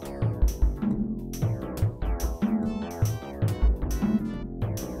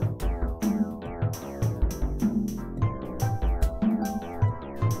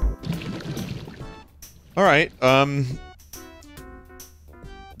 All right.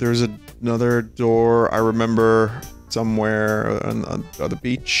 There's another door I remember somewhere on the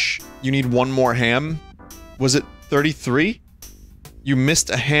beach. You need one more ham. Was it 33? You missed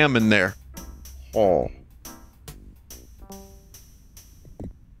a ham in there. Oh.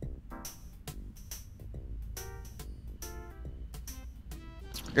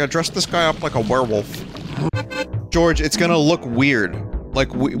 Yeah, dress this guy up like a werewolf. George, it's gonna look weird.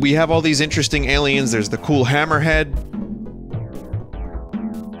 Like, we have all these interesting aliens. There's the cool hammerhead.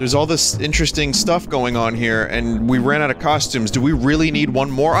 There's all this interesting stuff going on here, and we ran out of costumes. Do we really need one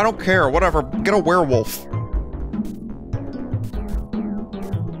more? I don't care. Whatever. Get a werewolf.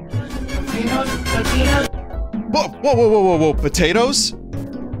 Whoa, whoa, whoa, whoa, whoa, whoa. Potatoes?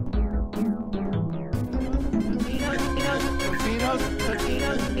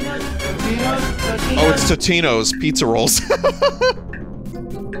 Oh, it's Totino's pizza rolls.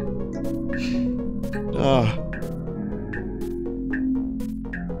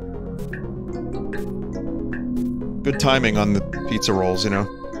 Good timing on the pizza rolls, you know?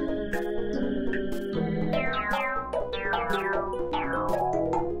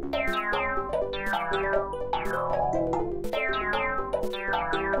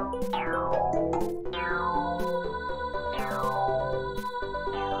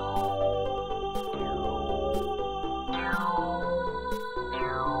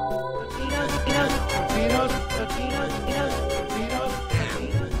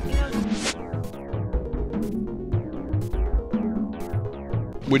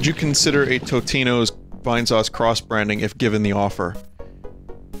 Would you consider a Totino's Vinesauce cross-branding if given the offer?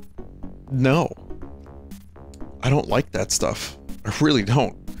 No. I don't like that stuff. I really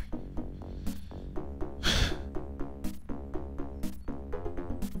don't.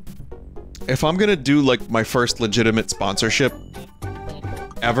 If I'm gonna do, like, my first legitimate sponsorship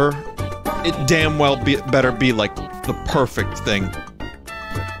ever, it damn well better be, like, the perfect thing.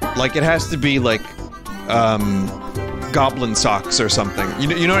 Like, it has to be, like, goblin socks or something.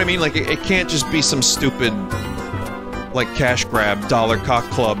 You know what I mean? Like, it can't just be some stupid, like, cash grab, dollar cock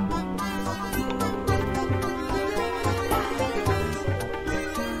club.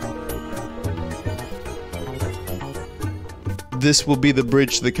 This will be the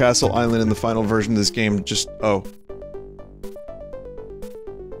bridge to the castle island in the final version of this game. Just, oh.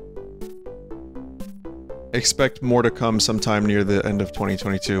 Expect more to come sometime near the end of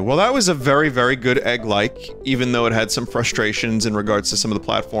 2022. Well, that was a very, very good Egglike, even though it had some frustrations in regards to some of the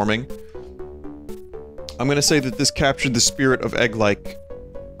platforming. I'm gonna say that this captured the spirit of Egglike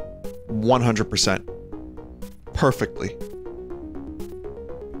 100%. Perfectly.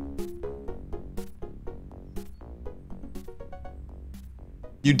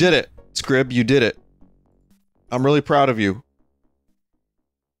 You did it, Scrib, you did it. I'm really proud of you.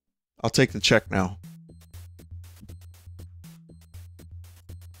 I'll take the check now.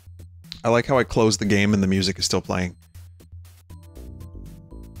 I like how I closed the game and the music is still playing.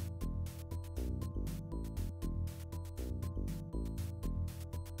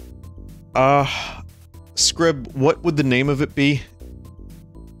 Scrib, what would the name of it be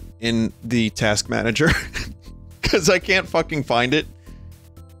in the task manager? Because I can't fucking find it.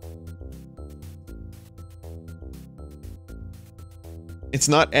 It's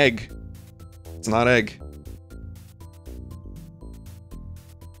not egg. It's not egg.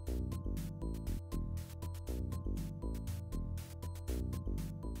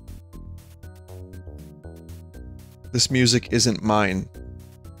 This music isn't mine.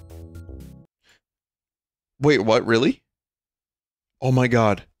 Wait, what? Really? Oh my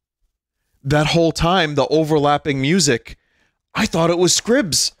god. That whole time, the overlapping music, I thought it was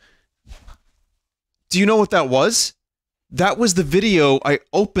Scrib's. Do you know what that was? That was the video I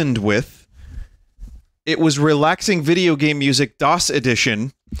opened with. It was relaxing video game music, DOS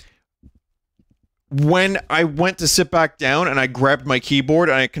edition. When I went to sit back down and I grabbed my keyboard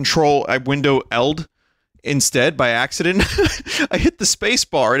and I window L'd instead by accident, I hit the space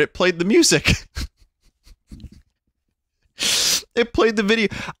bar and it played the music. It played the video.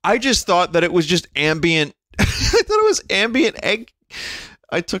 I just thought that it was just ambient. I thought it was ambient egg.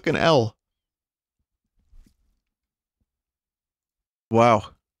 I took an L. Wow.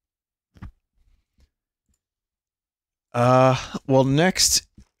 Well, next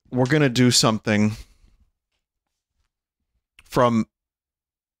we're gonna do something from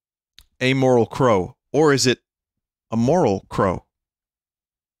Amoralcrow, or is it Amoralcrow?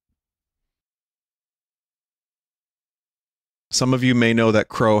 Some of you may know that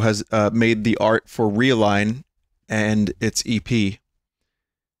Crow has made the art for Realign and its EP,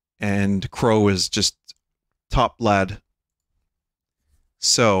 and Crow is just top lad.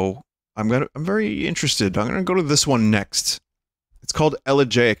 So I'm very interested. I'm gonna go to this one next. It's called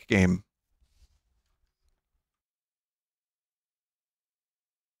Egglike Game.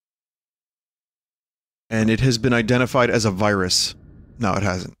 And it has been identified as a virus. No, it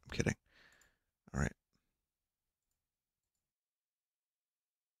hasn't. I'm kidding. All right.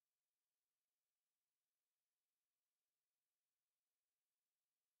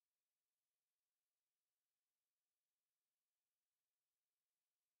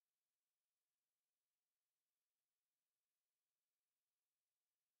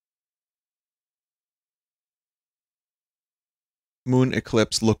 Moon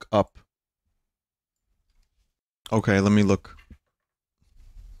eclipse, look up. Okay, let me look.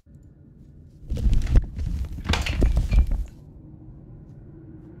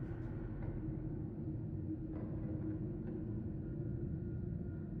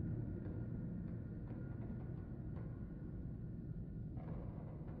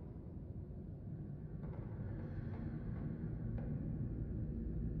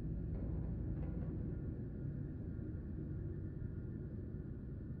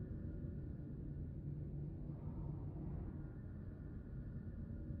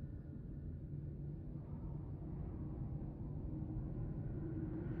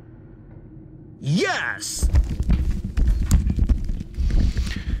 Yes!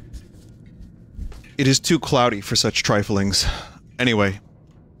 It is too cloudy for such triflings. Anyway,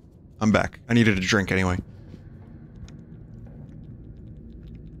 I'm back. I needed a drink anyway.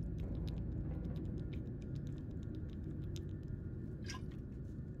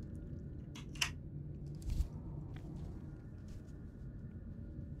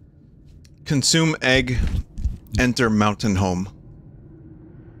 Consume egg, enter mountain home.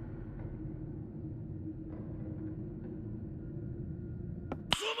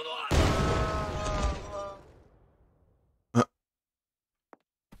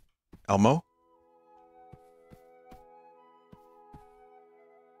 Elmo?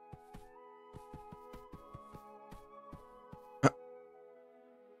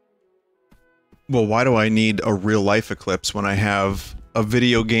 Well, why do I need a real-life eclipse when I have a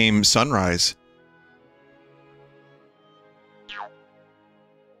video game sunrise?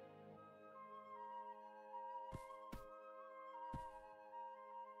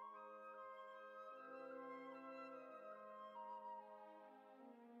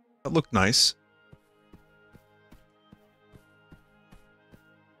 That looked nice.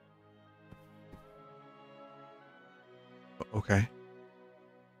 Okay.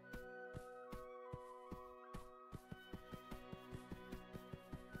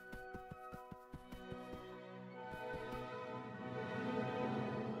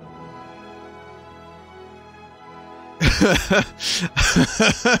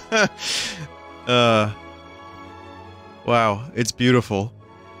 Wow, it's beautiful.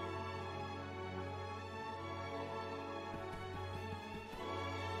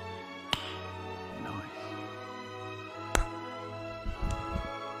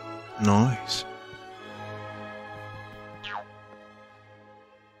 Nice.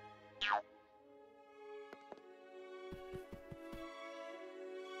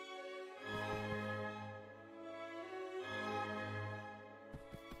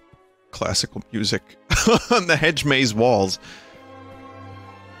 Classical music on the hedge maze walls.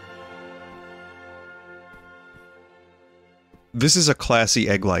 This is a classy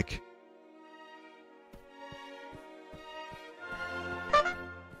Egglike.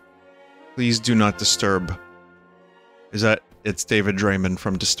 Please do not disturb. Is that... It's David Draymond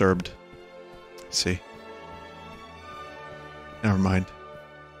from Disturbed. Let's see. Never mind.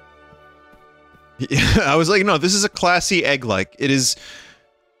 Yeah, I was like, no, this is a classy Egglike. It is...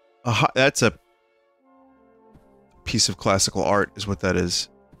 that's a... piece of classical art, is what that is.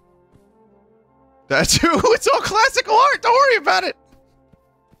 That's... It's all classical art! Don't worry about it!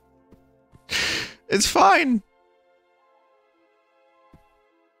 It's fine!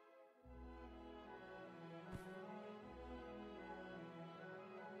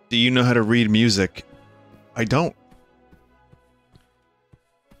 Do you know how to read music? I don't.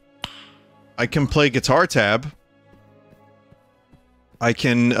 I can play guitar tab. I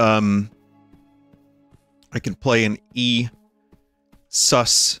can play an E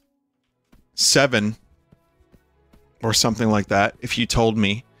sus 7 or something like that if you told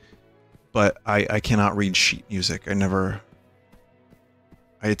me, but I cannot read sheet music.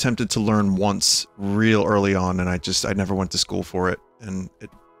 I attempted to learn once real early on, and I never went to school for it, and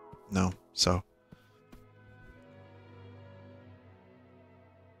no, so.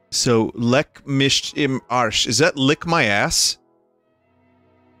 So, Leck mich im Arsch. Is that lick my ass?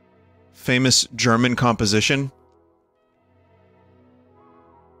 Famous German composition.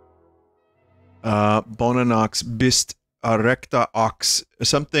 Bonanox bist a recta ox.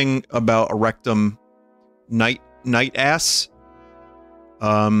 Something about a rectum night ass.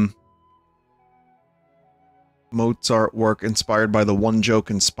 Mozart work inspired by the one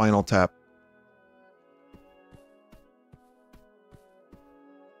joke in Spinal Tap.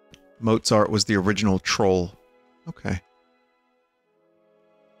 Mozart was the original troll. Okay.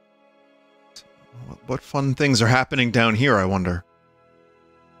 What fun things are happening down here, I wonder?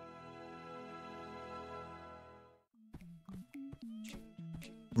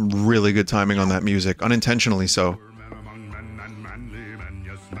 Really good timing on that music. Unintentionally so.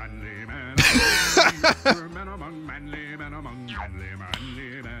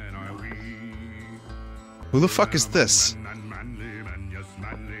 Who the fuck is this?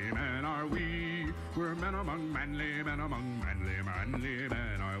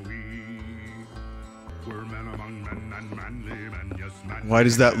 Why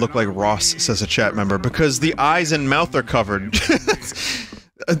does that look like Ross, says a chat member? Because the eyes and mouth are covered.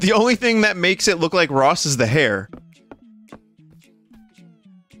 The only thing that makes it look like Ross is the hair.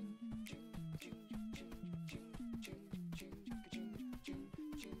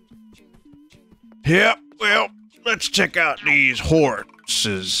 Yep, well, let's check out these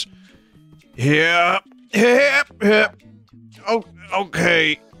horses. Yep. Oh,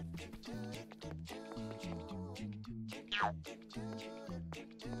 okay.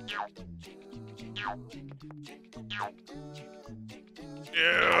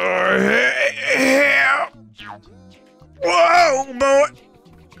 Whoa, boy!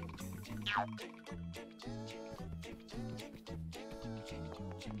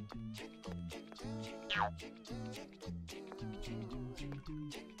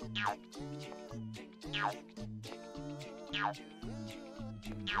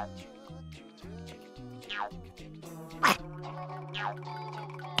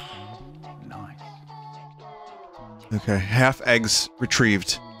 Nice. Okay, half eggs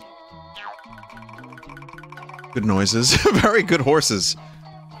retrieved. Good noises. Very good horses.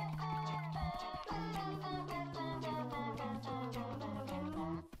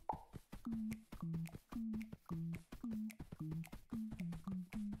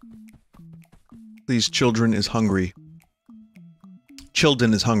 Please, children is hungry.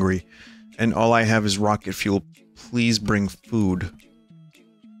 Children is hungry. And all I have is rocket fuel. Please bring food.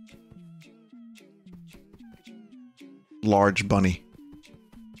 Large bunny.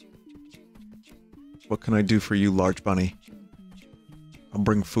 What can I do for you, large bunny? I'll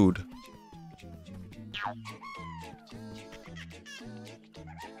bring food.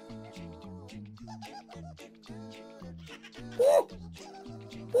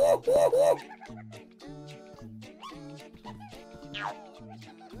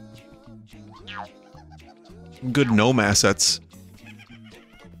 Good gnome assets.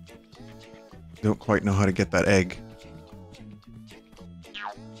 Don't quite know how to get that egg.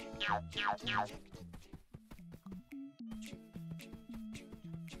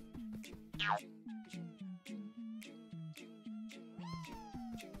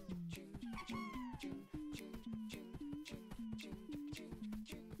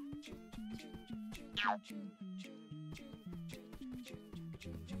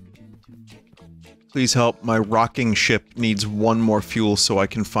 Please help, my rocking ship needs one more fuel so I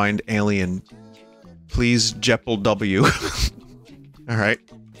can find alien. Please, Jeppel W. Alright.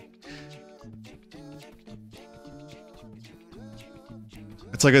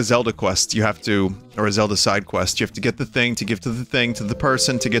 It's like a Zelda quest. You have to, or a Zelda side quest. You have to get the thing, to give to the thing, to the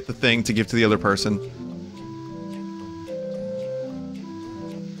person, to get the thing, to give to the other person.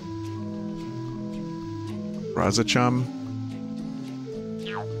 Razacham.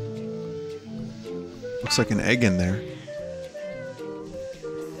 Looks like an egg in there.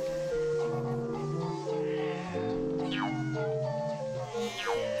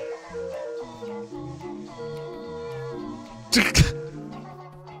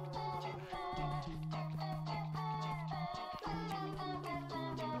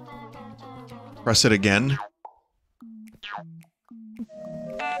 Press it again.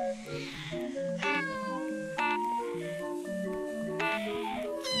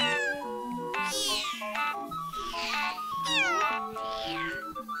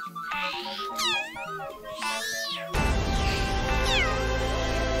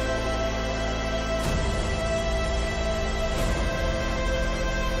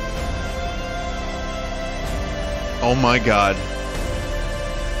 Oh my god.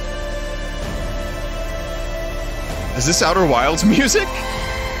 Is this Outer Wilds music?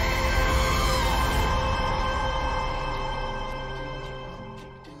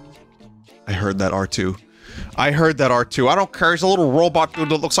 I heard that R2. I heard that R2. I don't care. He's a little robot dude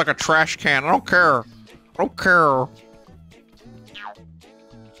that looks like a trash can. I don't care. I don't care.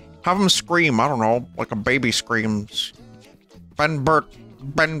 Have him scream. I don't know. Like a baby screams. Ben Burt,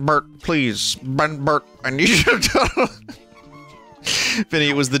 please. Ben Burt, I need you to... Vinny,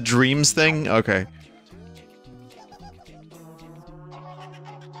 it was the dreams thing? Okay.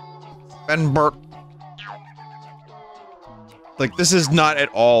 Ben Burt. Like, this is not at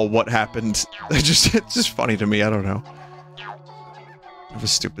all what happened. It's just funny to me, I don't know. I have a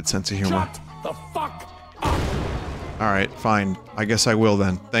stupid sense of humor. Shut the fuck up! Alright, fine. I guess I will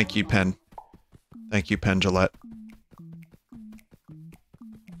then. Thank you, Pen. Thank you, Pen Gillette.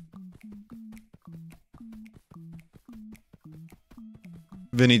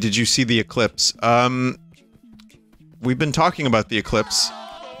 Vinny, did you see the eclipse? We've been talking about the eclipse.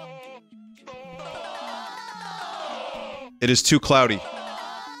 It is too cloudy.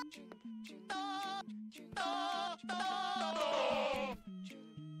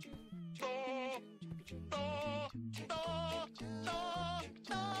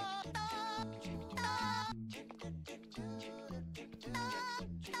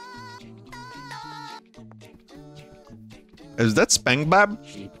 Is that Spangbab?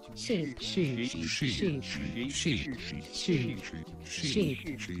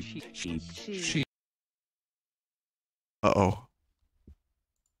 Uh-oh.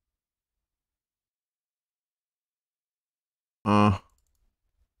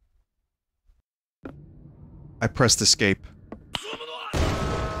 I pressed escape.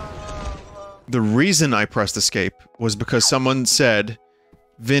 The reason I pressed escape was because someone said,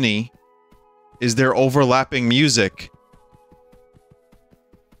 Vinny, is there overlapping music?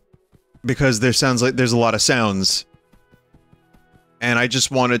 Because there sounds like there's a lot of sounds. And I just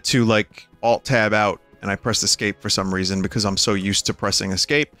wanted to, like, Alt-Tab out, and I pressed escape for some reason because I'm so used to pressing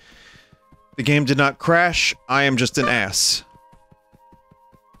escape. The game did not crash, I am just an ass.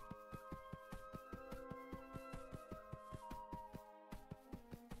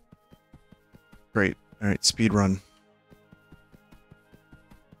 Great. Alright, speedrun.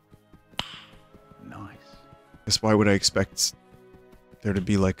 Nice. Guess why would I expect there to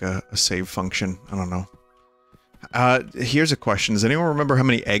be like a save function? I don't know. Here's a question. Does anyone remember how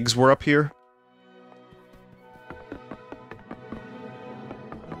many eggs were up here?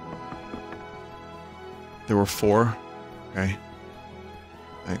 There were 4? Okay.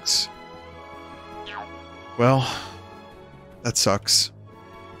 Thanks. Well, that sucks.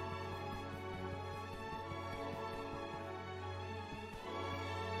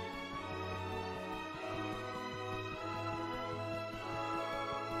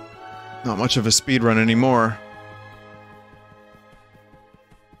 Not much of a speedrun anymore.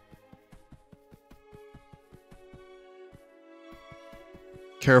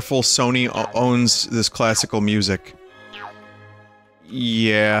 Careful, Sony owns this classical music.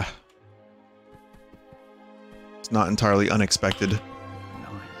 Yeah. It's not entirely unexpected. Nice.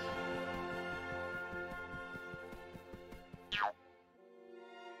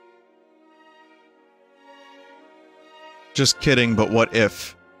 Just kidding, but what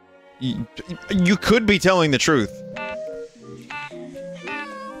if? You could be telling the truth.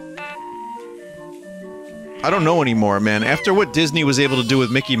 I don't know anymore, man. After what Disney was able to do with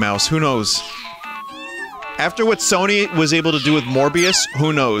Mickey Mouse, who knows? After what Sony was able to do with Morbius,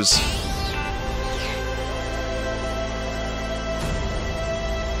 who knows?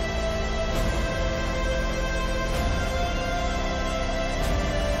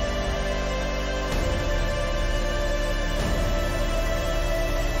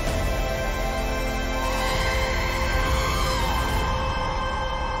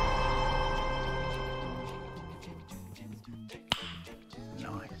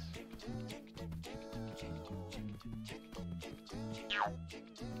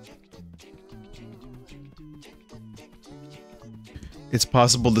 It's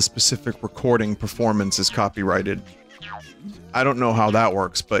possible the specific recording performance is copyrighted. I don't know how that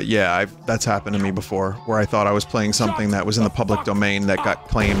works, but yeah, that's happened to me before, where I thought I was playing something that was in the public domain that got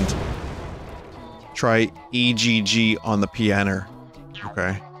claimed. Try EGG on the piano.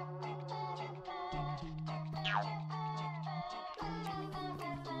 Okay.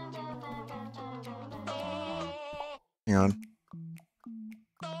 Hang on.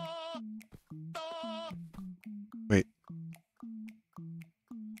 Wait.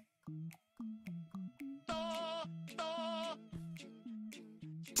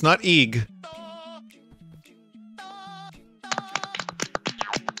 It's not Eeg.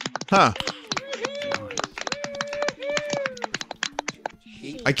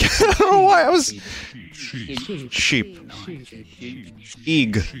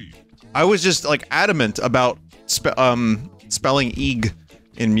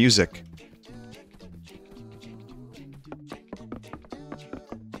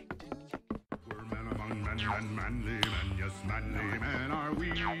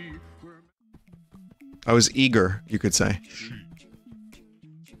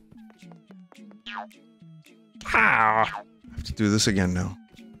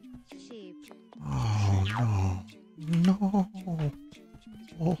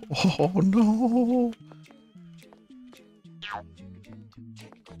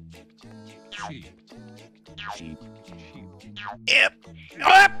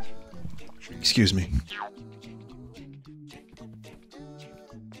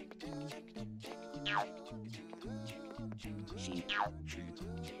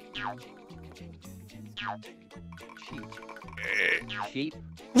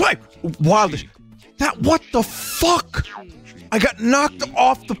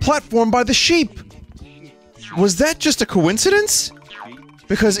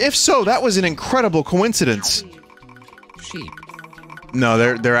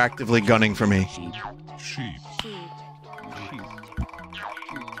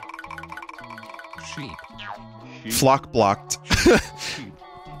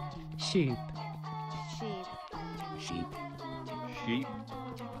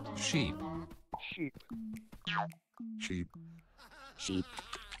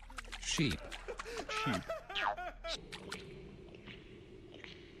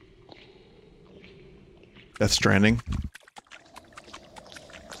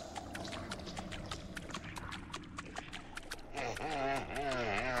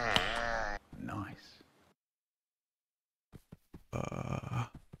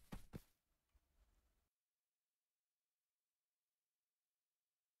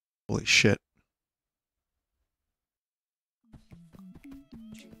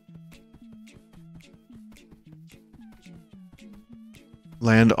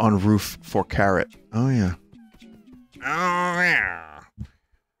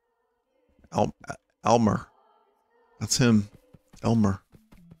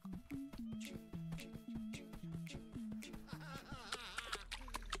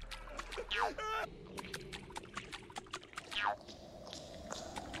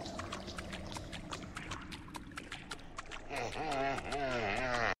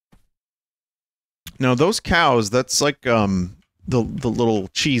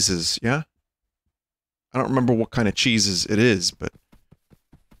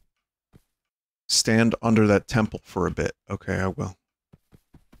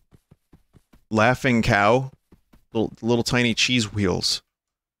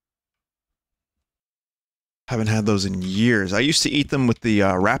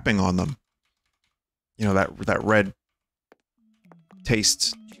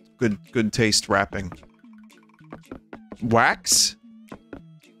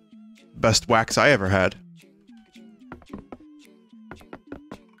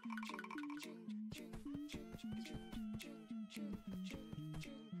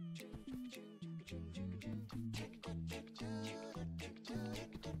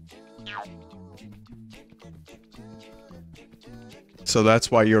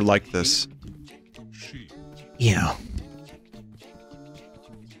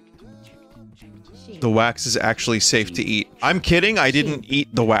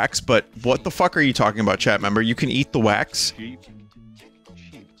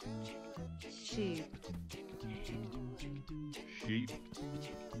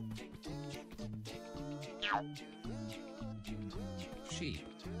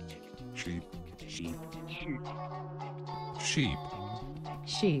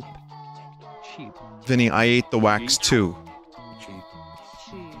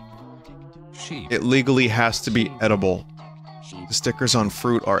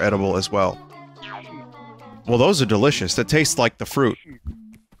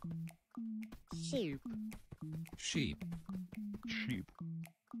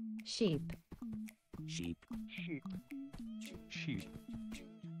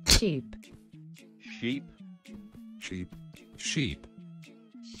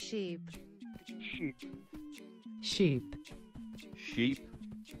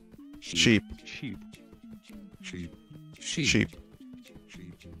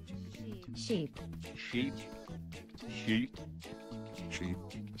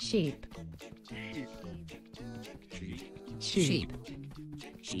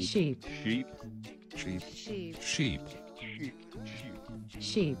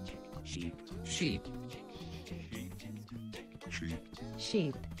 Sheep. Sheep.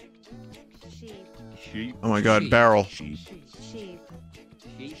 Sheep. Sheep. Oh my god, barrel. Sheep. Sheep.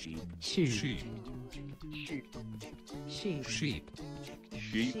 Sheep. Sheep. Sheep. Sheep. Sheep.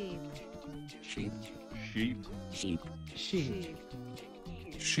 Sheep. Sheep. Sheep. Sheep.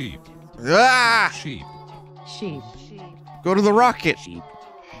 Sheep. Ah! Sheep. Sheep. Go to the rocket. Sheep.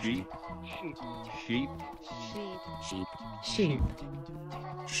 Sheep. Sheep. Sheep. Sheep.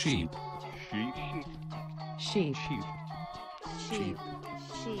 Sheep. Sheep. Sheep. Sheep.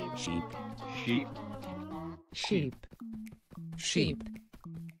 Sheep. Sheep. Sheep.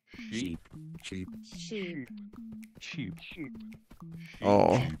 Sheep. Sheep. Sheep. Sheep. Sheep.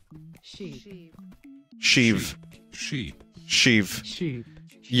 Oh. Sheep. Sheev. Sheep. Sheev. Sheep.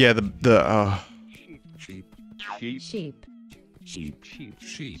 Yeah, the Sheep. Sheep. Sheep. Sheep. Sheep.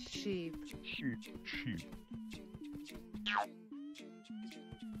 Sheep. Sheep. Sheep. Sheep.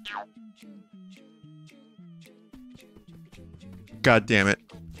 God damn it.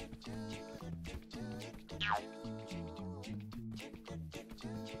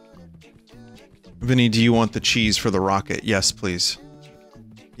 Vinny, do you want the cheese for the rocket? Yes, please.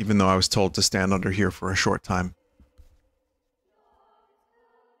 Even though I was told to stand under here for a short time.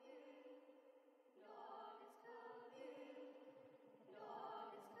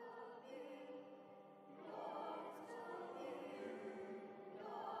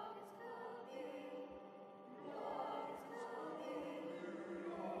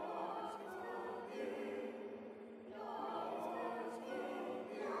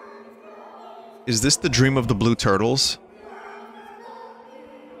 Is this the dream of the blue turtles?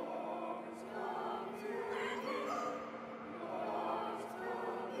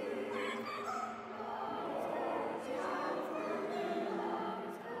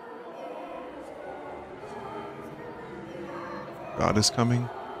 God is coming.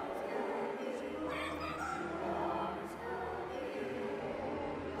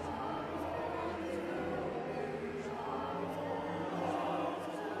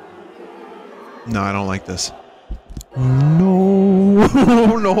 No, I don't like this. No,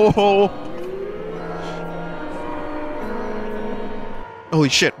 no. Holy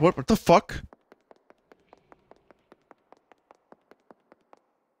shit, what the fuck?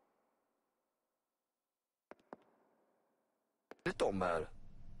 It don't matter.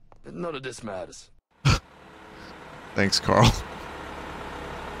 None of this matters. Thanks, Carl.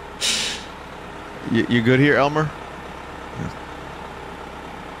 You good here, Elmer?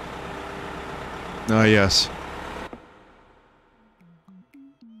 Oh, yes.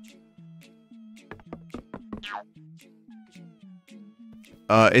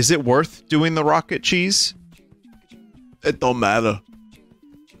 Is it worth doing the rocket cheese? It don't matter.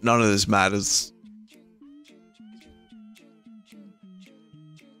 None of this matters.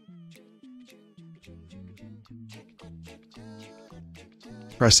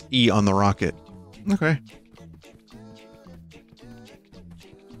 Press E on the rocket. Okay.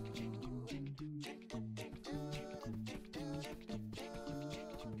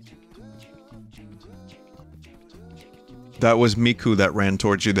 That was Miku that ran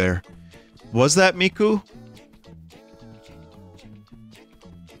towards you there. Was that Miku?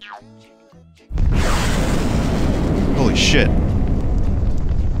 Holy shit.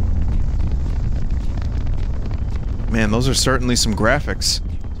 Man, those are certainly some graphics.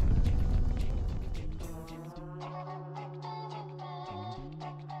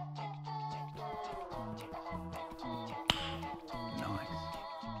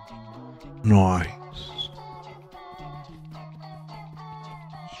 Nice.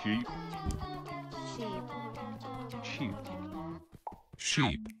 Sheep. Sheep.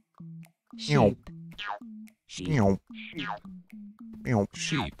 Sheep. Sheep. Sheep. Meow. Meow.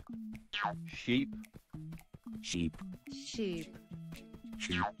 Sheep. Sheep. Sheep. Sheep.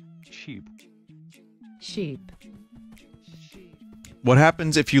 Sheep. Sheep. What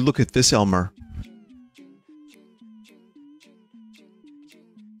happens if you look at this Elmer?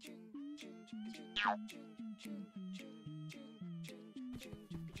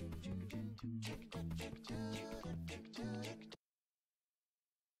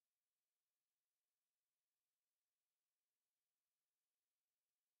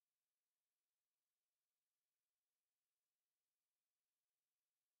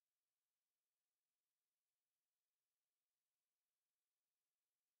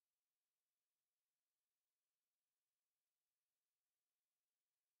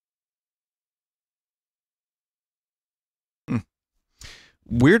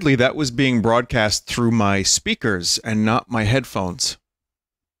 Weirdly, that was being broadcast through my speakers and not my headphones.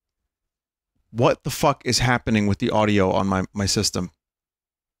 What the fuck is happening with the audio on my system?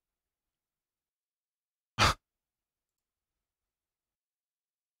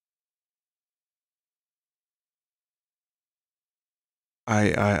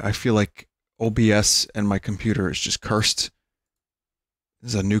 I feel like OBS and my computer is just cursed.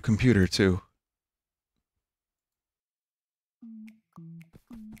 This is a new computer, too.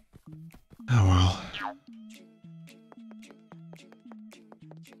 Oh, well.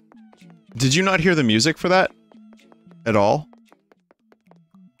 Did you not hear the music for that? At all?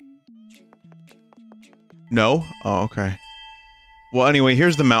 No? Oh, okay. Well, anyway,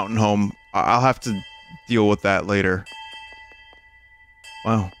 here's the mountain home. I'll have to deal with that later.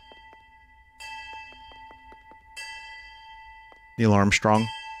 Wow. Neil Armstrong.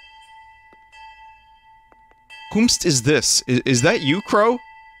 Whomst is this? Is that you, Crow?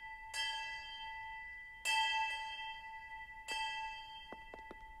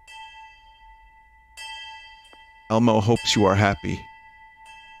 Elmo hopes you are happy.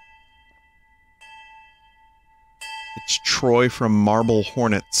 It's Troy from Marble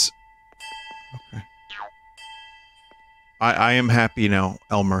Hornets. Okay. I am happy now,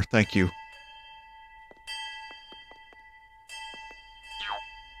 Elmer. Thank you.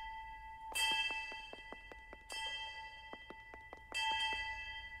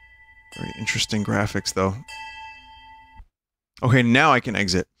 Very interesting graphics, though. Okay, now I can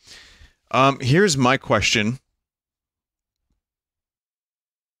exit. Here's my question.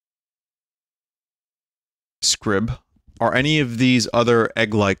 Scrib. Are any of these other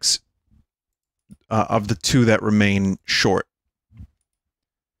Egglikes, of the two that remain, short?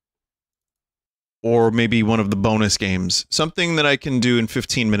 Or maybe one of the bonus games. Something that I can do in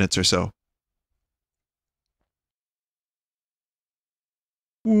 15 minutes or so.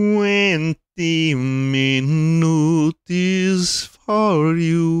 20 minutes for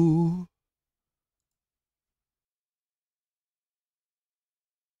you.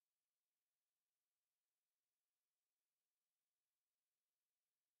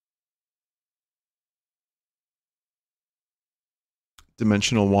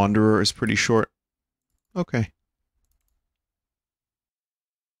 Dimensional Wanderer is pretty short. Okay.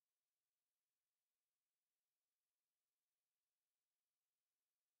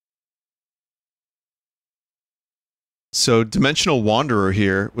 So, Dimensional Wanderer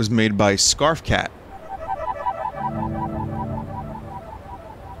here was made by Scarf Cat.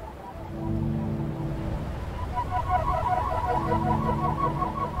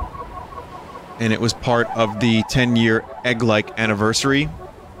 And it was part of the 10-year Egglike anniversary.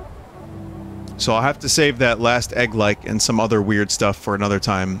 So I'll have to save that last Egglike and some other weird stuff for another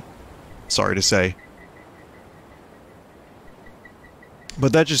time. Sorry to say.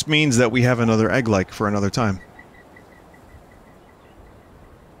 But that just means that we have another Egglike for another time.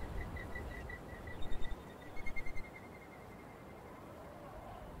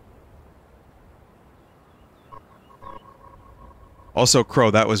 Also, Crow,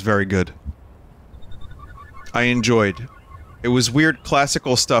 that was very good. I enjoyed. It was weird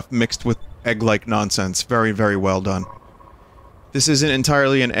classical stuff mixed with egg-like nonsense. Very, very well done. This isn't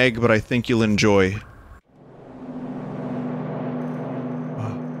entirely an egg, but I think you'll enjoy.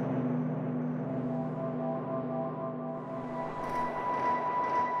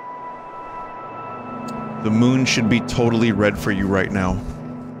 The moon should be totally red for you right now.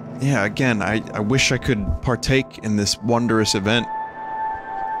 Yeah, again, I wish I could partake in this wondrous event.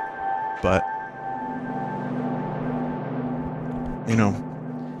 But... you know,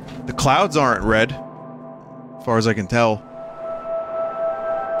 the clouds aren't red, as far as I can tell.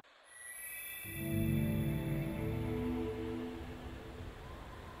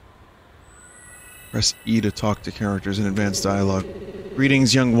 Press E to talk to characters in advanced dialogue.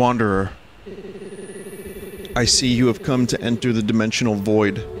 Greetings, young wanderer. I see you have come to enter the dimensional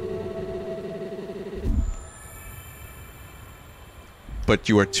void. But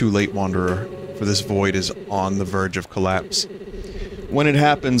you are too late, wanderer, for this void is on the verge of collapse. When it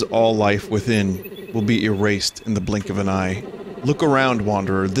happens, all life within will be erased in the blink of an eye. Look around,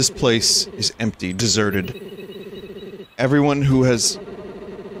 wanderer. This place is empty, deserted. Everyone who has...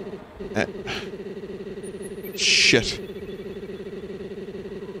 shit.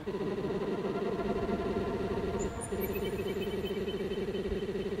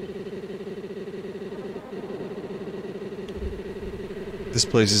 This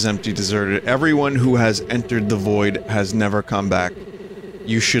place is empty, deserted. Everyone who has entered the void has never come back.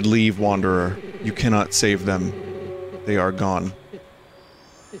 You should leave, wanderer. You cannot save them. They are gone.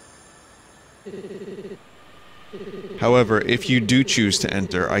 However, if you do choose to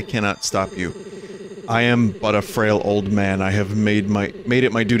enter, I cannot stop you. I am but a frail old man. I have made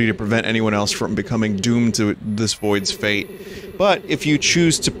it my duty to prevent anyone else from becoming doomed to this void's fate. But if you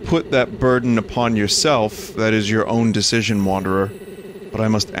choose to put that burden upon yourself, that is your own decision, wanderer. But I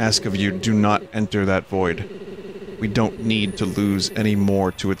must ask of you, do not enter that void. We don't need to lose any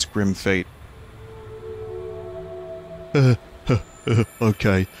more to its grim fate.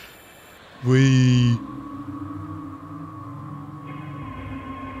 Okay. We...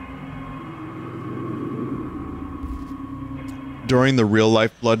 During the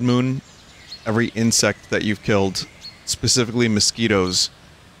real-life blood moon, every insect that you've killed, specifically mosquitoes,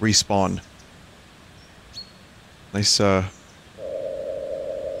 respawn. Nice,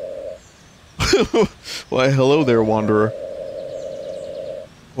 Why, hello there, Wanderer.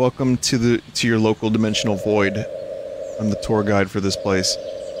 Welcome to your local dimensional void. I'm the tour guide for this place.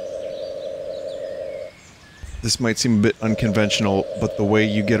 This might seem a bit unconventional, but the way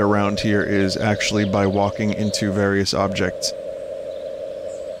you get around here is actually by walking into various objects.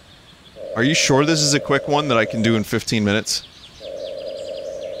 Are you sure this is a quick one that I can do in 15 minutes?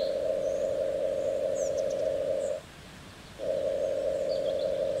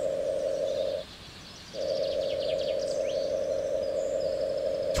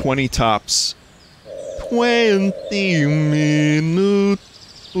 $20 tops. 20 minutes.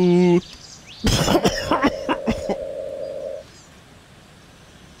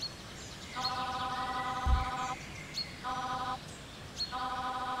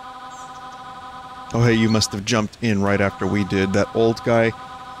 Oh hey, you must have jumped in right after we did. That old guy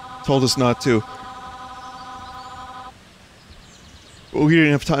told us not to. Well, we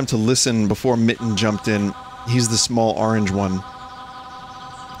didn't have time to listen before Mitten jumped in. He's the small orange one.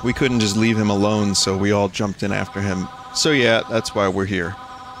 We couldn't just leave him alone, so we all jumped in after him. So yeah, that's why we're here.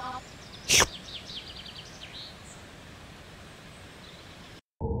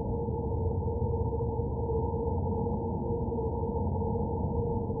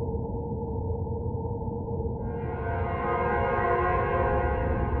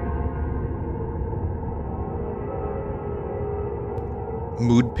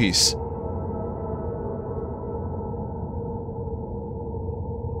 Mood piece.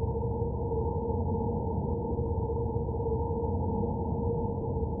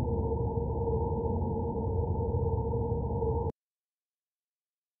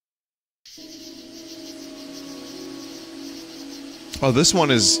 Oh, this one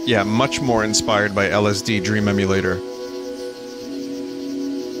is, yeah, much more inspired by LSD Dream Emulator.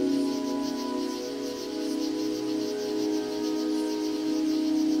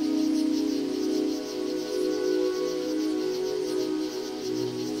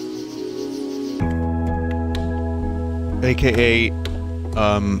 AKA,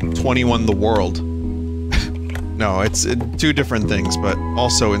 21 The World. No, it's two different things, but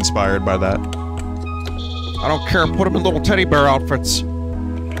also inspired by that. I don't care, put them in little teddy bear outfits.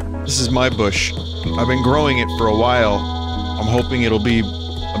 This is my bush. I've been growing it for a while. I'm hoping it'll be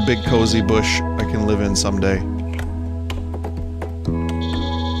a big cozy bush I can live in someday.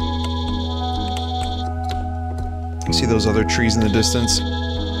 See those other trees in the distance?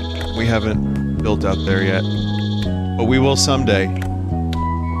 We haven't built out there yet. But we will someday.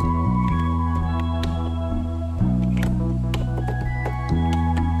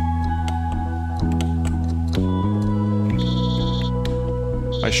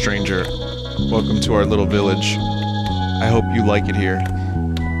 Hi, stranger. Welcome to our little village. I hope you like it here.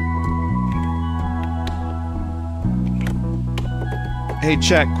 Hey,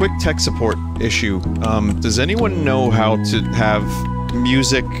 chat, quick tech support issue. Does anyone know how to have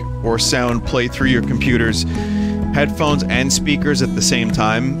music or sound play through your computer's headphones and speakers at the same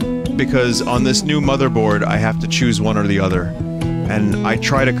time? Because on this new motherboard, I have to choose one or the other. And I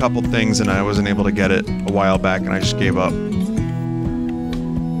tried a couple things and I wasn't able to get it a while back and I just gave up.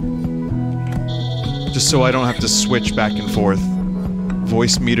 Just so I don't have to switch back and forth.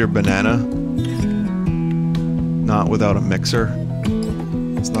 Voice meter banana. Not without a mixer.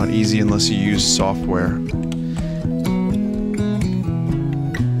 It's not easy unless you use software.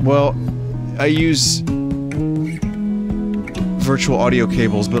 Well, I use virtual audio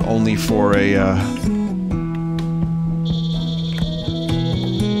cables, but only for a,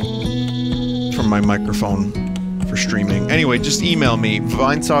 from my microphone for streaming. Anyway, just email me,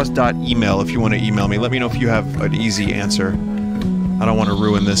 vinesauce.email if you want to email me. Let me know if you have an easy answer. I don't want to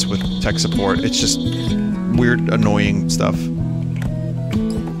ruin this with tech support. It's just weird, annoying stuff.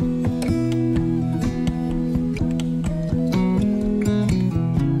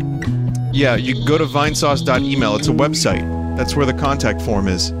 Yeah, you can go to vinesauce.email. It's a website. That's where the contact form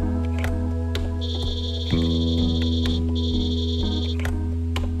is.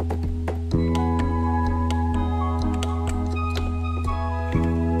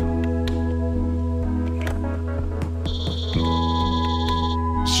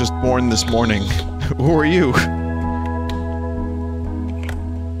 It's just born this morning. Who are you?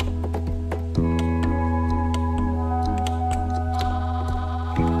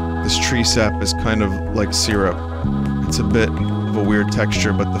 tree sap is kind of like syrup. It's a bit of a weird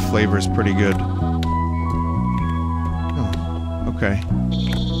texture, but the flavor is pretty good. Oh, okay.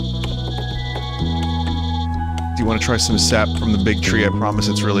 Do you want to try some sap from the big tree? I promise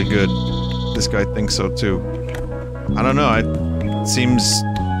it's really good. This guy thinks so too. I don't know, it seems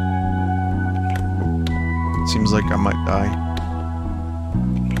like I might die.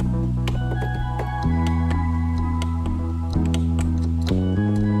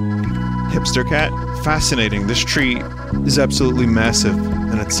 Hipster cat? Fascinating. This tree is absolutely massive,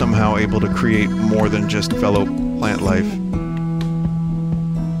 and it's somehow able to create more than just fellow plant life.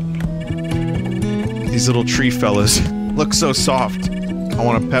 These little tree fellas look so soft. I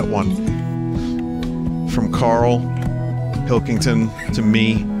want to pet one. From Carl, Pilkington, to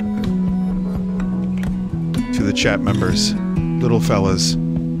me, to the chat members. Little fellas.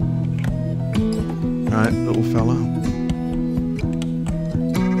 Alright, little fella.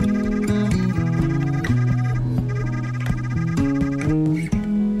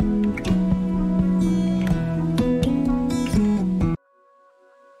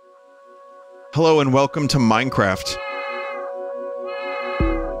 Hello and welcome to Minecraft.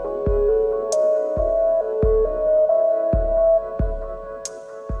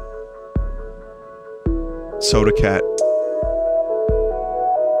 Soda cat.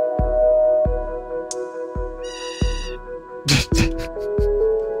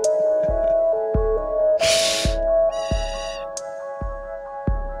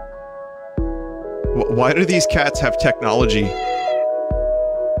 Why do these cats have technology?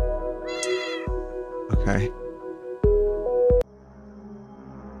 Okay.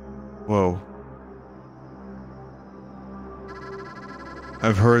 Whoa.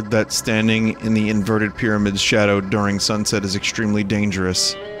 I've heard that standing in the inverted pyramid's shadow during sunset is extremely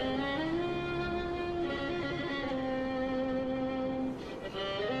dangerous.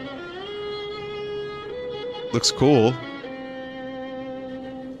 Looks cool.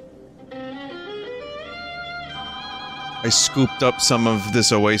 I scooped up some of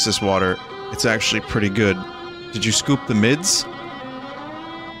this oasis water. It's actually pretty good. Did you scoop the mids?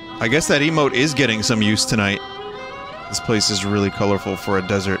 I guess that emote is getting some use tonight. This place is really colorful for a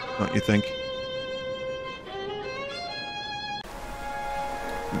desert, don't you think?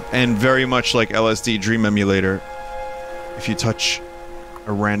 And very much like LSD Dream Emulator, if you touch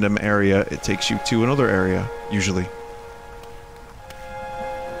a random area, it takes you to another area, usually.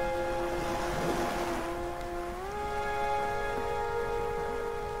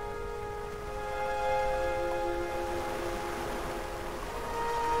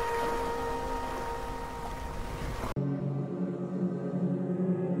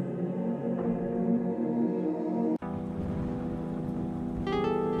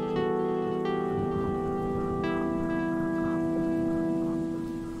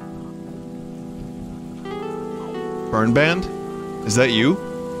 Burn Band? Is that you?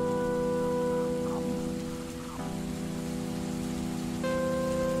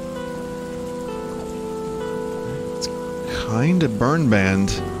 It's kinda Burn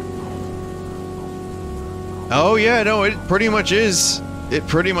Band. Oh yeah, no, it pretty much is. It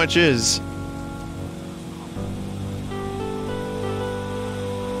pretty much is.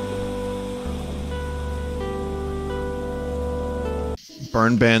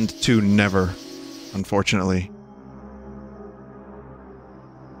 Burn Band 2 never, unfortunately.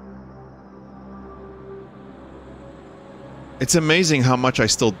 It's amazing how much I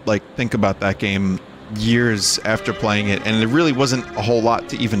still, like, think about that game years after playing it, and there really wasn't a whole lot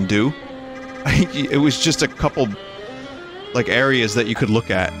to even do. It was just a couple, like, areas that you could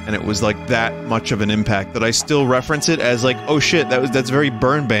look at, and it was, like, that much of an impact that I still reference it as, like, oh shit, that's very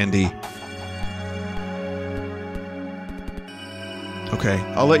Burn Bandy. Okay,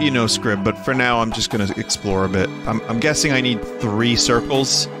 I'll let you know, Scrib, but for now I'm just gonna explore a bit. I'm guessing I need 3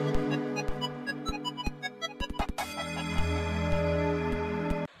 circles.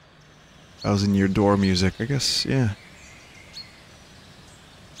 Thousand Year Door music, I guess, yeah.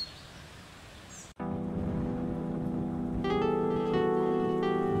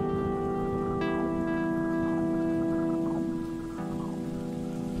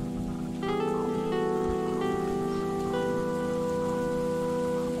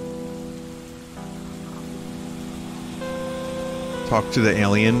 Talk to the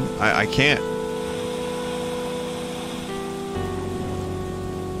alien? I can't.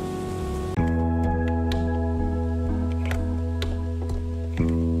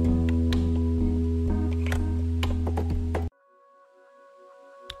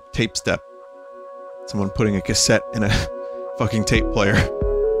 Tape step. Someone putting a cassette in a fucking tape player.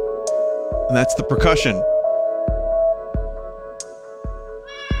 And that's the percussion.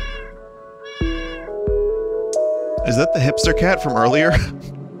 Is that the hipster cat from earlier?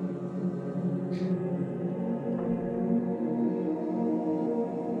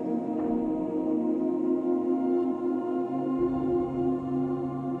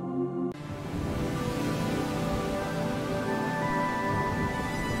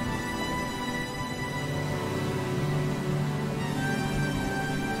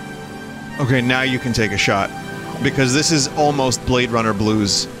 Okay, now you can take a shot. Because this is almost Blade Runner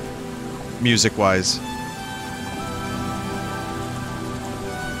Blues, music-wise.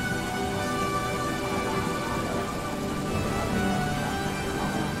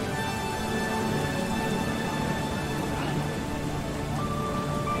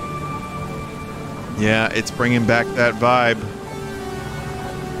 Yeah, it's bringing back that vibe.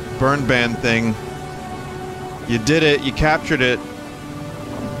 Burn band thing. You did it, you captured it.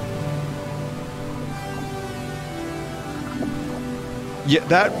 Yeah,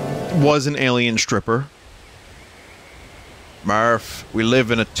 that was an alien stripper. Murph, we live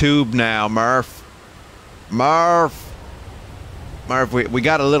in a tube now, Murph. Murph! Murph, we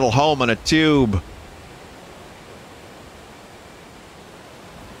got a little home in a tube.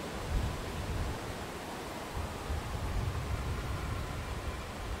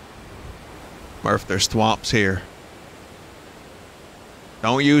 Murph, there's swamps here.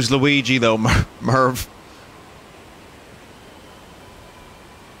 Don't use Luigi, though, Murph.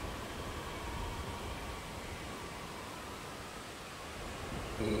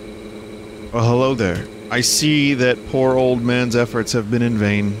 Well, hello there. I see that poor old man's efforts have been in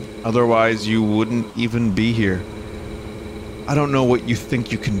vain. Otherwise, you wouldn't even be here. I don't know what you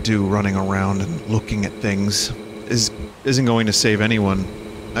think you can do running around and looking at things. Isn't going to save anyone.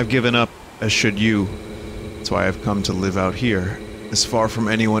 I've given up, as should you. That's why I've come to live out here, as far from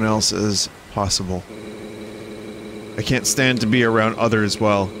anyone else as possible. I can't stand to be around others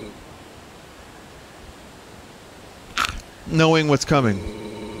while knowing what's coming.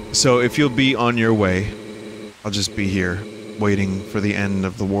 So if you'll be on your way, I'll just be here, waiting for the end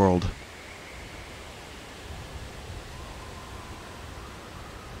of the world.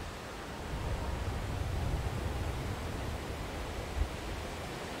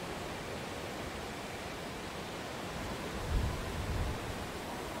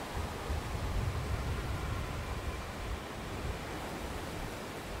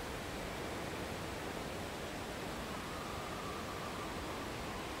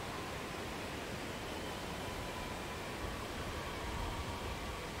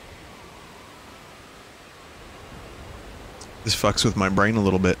 This fucks with my brain a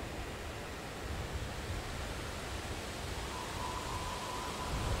little bit.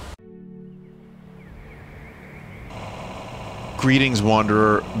 Greetings,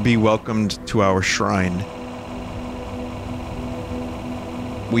 Wanderer. Be welcomed to our shrine.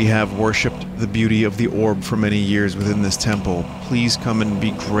 We have worshipped the beauty of the orb for many years within this temple. Please come and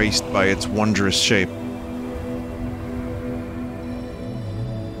be graced by its wondrous shape.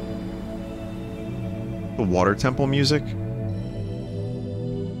 The water temple music?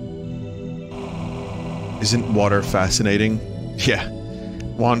 Isn't water fascinating? Yeah.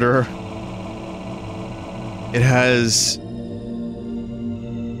 Wanderer. It has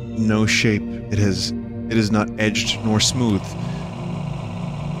no shape. It is not edged nor smooth.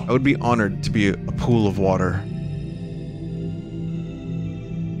 I would be honored to be a pool of water.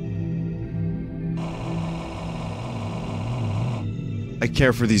 I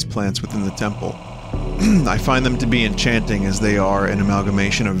care for these plants within the temple. I find them to be enchanting as they are an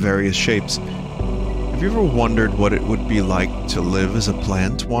amalgamation of various shapes. Have you ever wondered what it would be like to live as a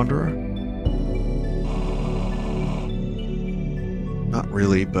plant, Wanderer? Not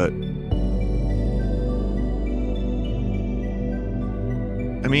really, but...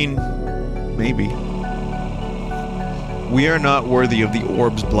 I mean, maybe. We are not worthy of the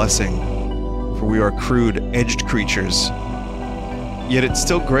orb's blessing, for we are crude, edged creatures. Yet it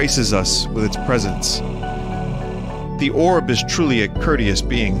still graces us with its presence. The orb is truly a courteous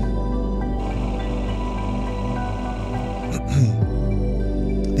being.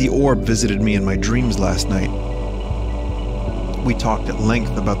 The orb visited me in my dreams last night. We talked at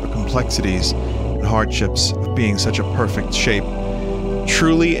length about the complexities and hardships of being such a perfect shape.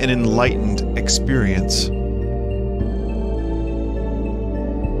 Truly an enlightened experience.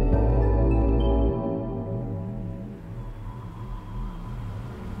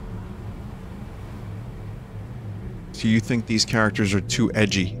 Do you think these characters are too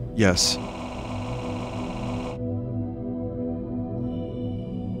edgy? Yes.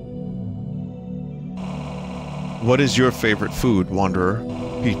 What is your favorite food, Wanderer?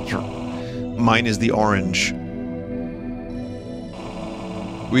 Peter. Mine is the orange.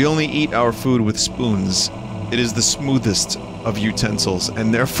 We only eat our food with spoons. It is the smoothest of utensils,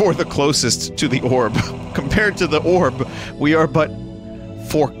 and therefore the closest to the orb. Compared to the orb, we are but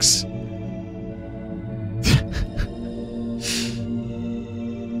forks.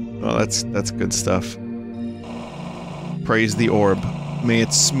 Oh, that's good stuff. Praise the orb. May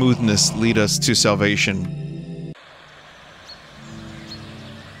its smoothness lead us to salvation.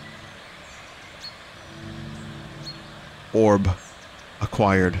 Orb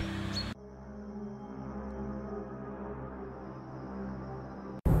acquired.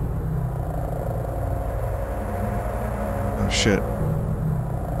 Oh shit.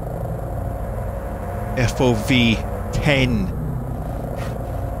 FOV 10.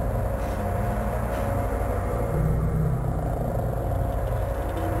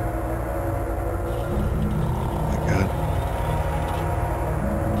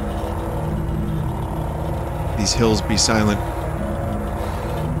 These hills be silent.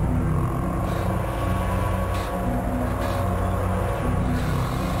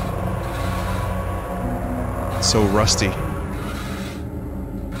 So rusty.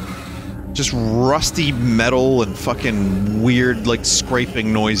 Just rusty metal and fucking weird, like,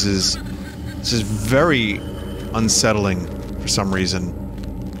 scraping noises. This is very unsettling for some reason.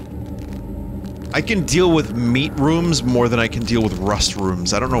 I can deal with meat rooms more than I can deal with rust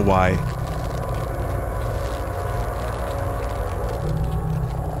rooms. I don't know why.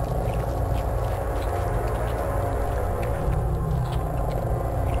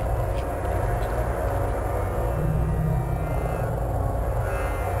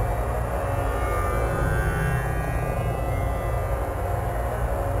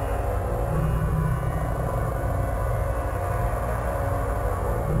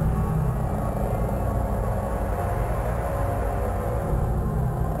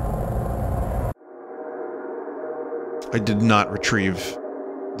 I did not retrieve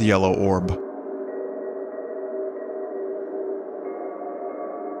the yellow orb.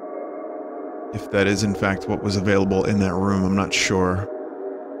 If that is in fact what was available in that room, I'm not sure.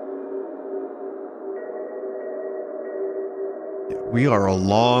 Yeah, we are a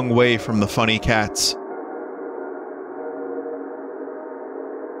long way from the funny cats.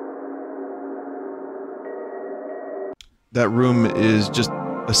 That room is just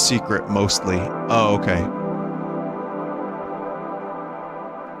a secret, mostly. Oh, okay.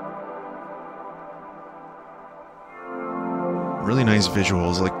 Really nice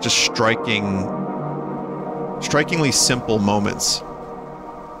visuals, like just strikingly simple moments.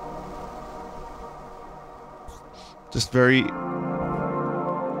 Just very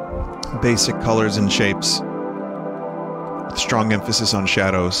basic colors and shapes, with strong emphasis on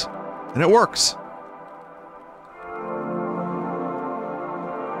shadows, and it works.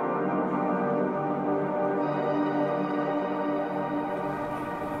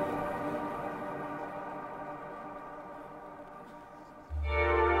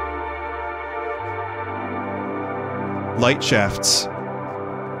 Light shafts.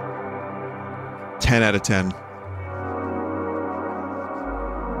 10 out of 10.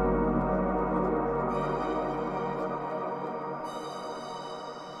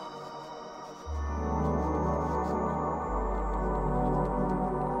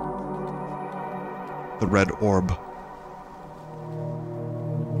 The red orb.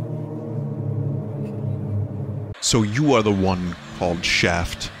 So you are the one called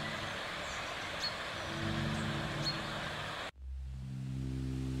Shaft.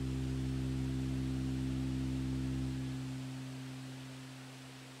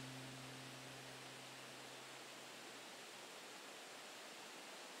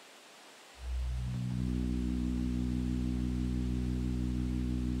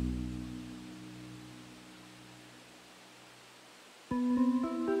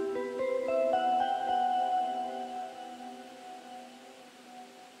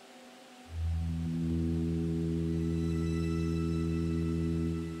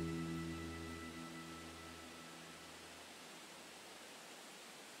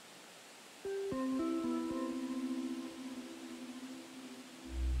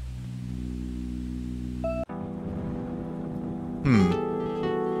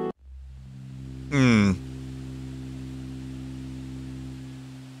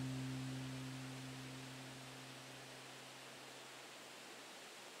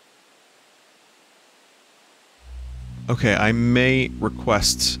 Okay, I may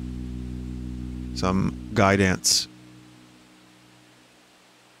request some guidance.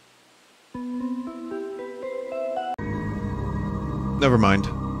 Never mind.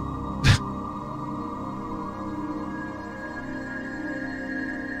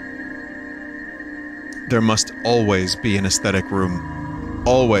 There must always be an aesthetic room.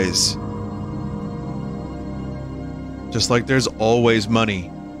 Always. Just like there's always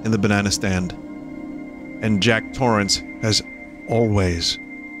money in the banana stand. And Jack Torrance has always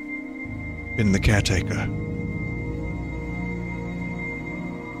been the caretaker.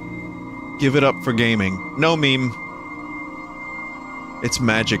 Give it up for gaming. No meme. It's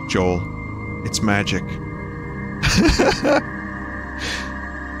magic, Joel. It's magic.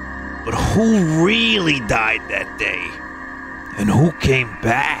 But who really died that day? And who came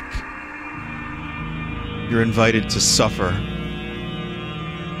back? You're invited to suffer.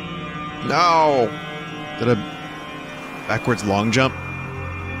 No! Did a backwards long jump?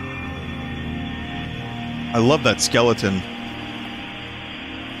 I love that skeleton.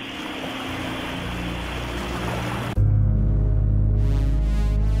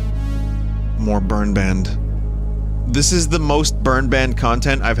 More burn band. This is the most burn band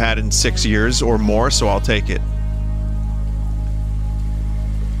content I've had in 6 years or more, so I'll take it.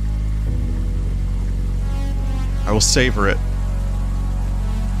 I will savor it.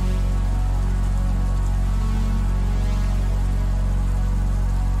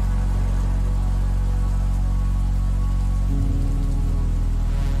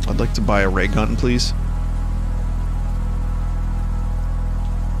 I'd like to buy a ray gun, please.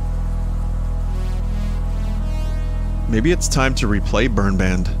 Maybe it's time to replay Burn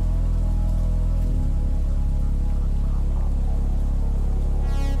Band.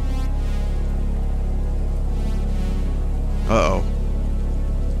 Uh-oh.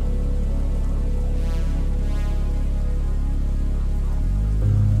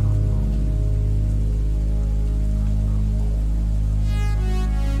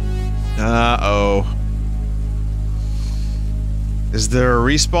 Uh-oh. Is there a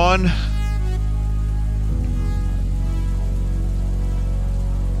respawn?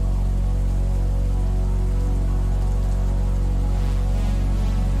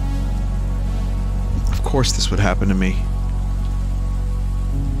 Of course this would happen to me.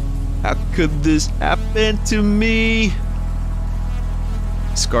 How could this happen to me?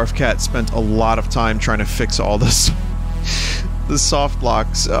 Scarf Cat spent a lot of time trying to fix all this. The soft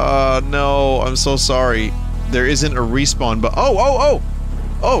locks. No, I'm so sorry. There isn't a respawn, but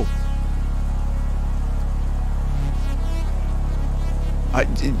oh!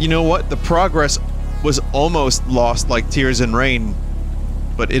 You know what? The progress was almost lost like Tears in Rain,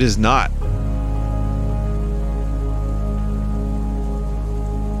 but it is not.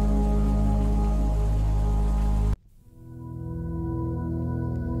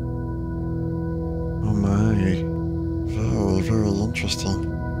 Oh my. Very interesting.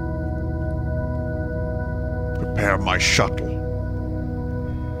 Prepare my shuttle.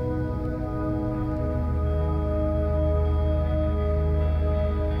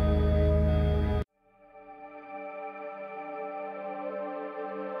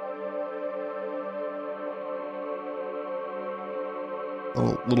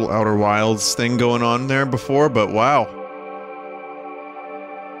 Little Outer Wilds thing going on there before, but wow.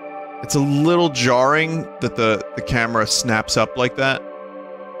 It's a little jarring that the camera snaps up like that,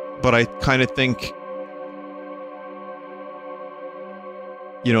 but I kind of think,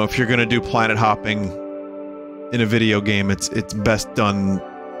 you know, if you're gonna do planet hopping in a video game, it's best done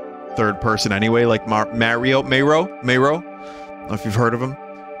third person anyway, like Mario. I don't know if you've heard of him,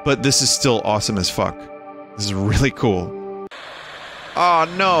 but this is still awesome as fuck. This is really cool. Oh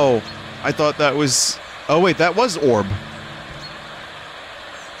no! I thought that was... Oh wait, that was Orb.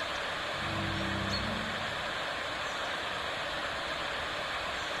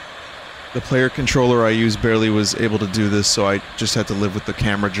 The player controller I used barely was able to do this, so I just had to live with the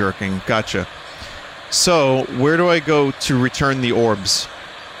camera jerking. Gotcha. So, where do I go to return the orbs?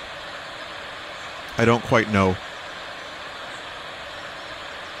 I don't quite know.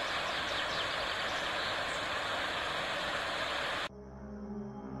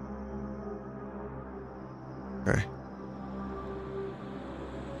 Okay.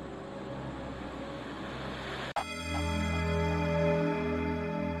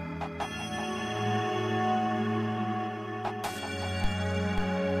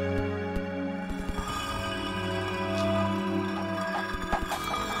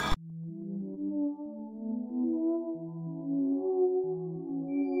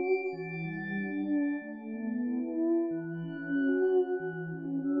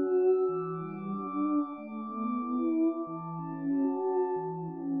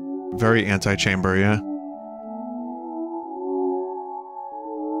 Very anti-chamber, yeah.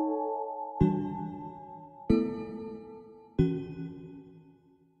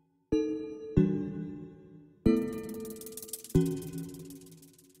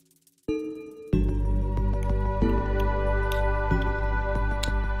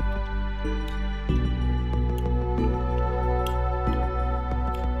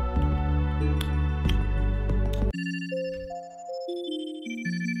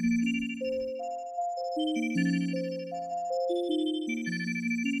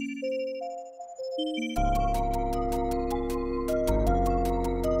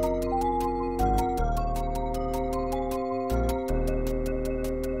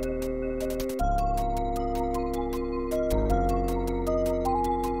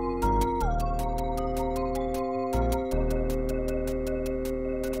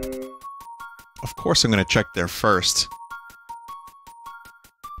 Of course I'm gonna check there first.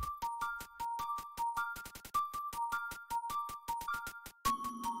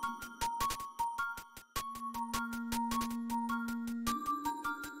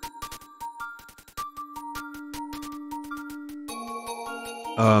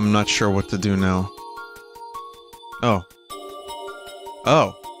 I'm not sure what to do now. Oh.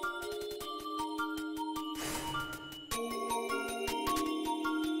 Oh.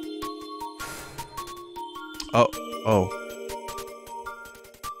 Oh. Oh.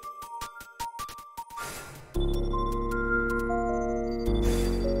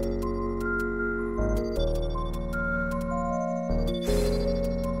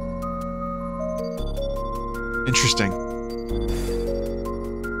 Interesting.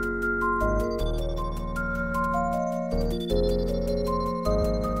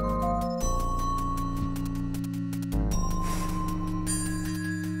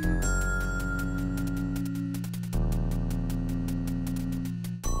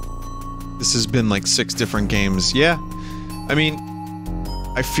 This has been like 6 different games. Yeah. I mean,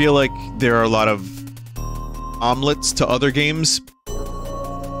 I feel like there are a lot of omelets to other games.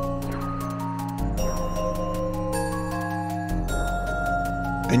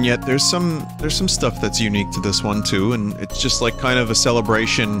 And yet there's some stuff that's unique to this one too, and it's just like kind of a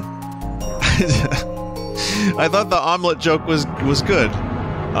celebration. I thought the omelet joke was good.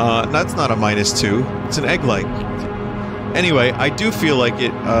 That's not a -2. It's an egg-like. Anyway, I do feel like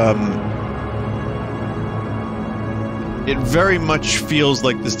it very much feels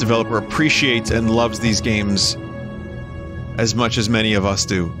like this developer appreciates and loves these games as much as many of us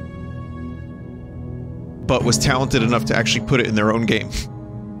do, but was talented enough to actually put it in their own game.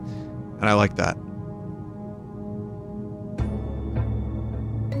 And I like that.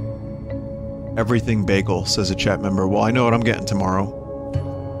 Everything bagel, says a chat member. Well, I know what I'm getting tomorrow.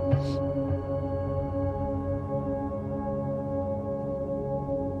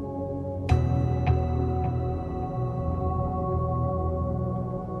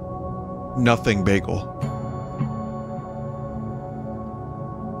 Nothing bagel.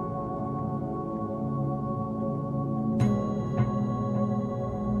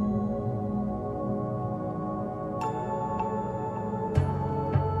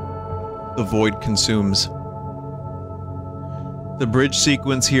 The void consumes. The bridge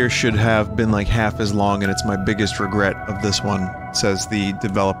sequence here should have been like half as long, and it's my biggest regret of this one, says the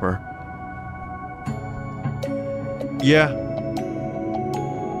developer. Yeah.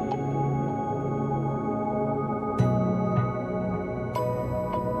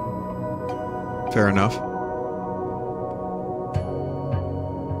 Fair enough.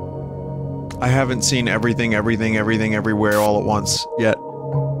 I haven't seen everything, everywhere all at once yet,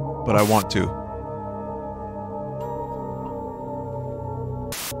 but I want to.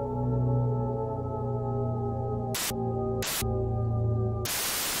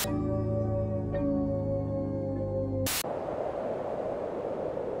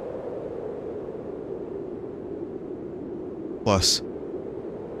 Plus.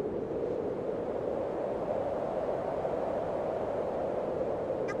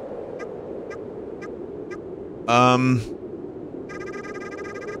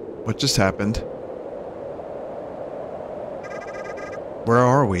 What just happened? Where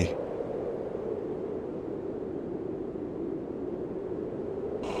are we?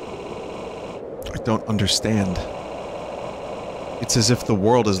 I don't understand. It's as if the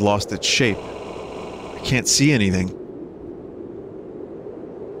world has lost its shape. I can't see anything.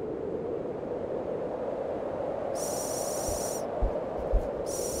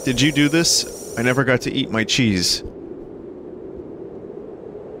 Did you do this? I never got to eat my cheese.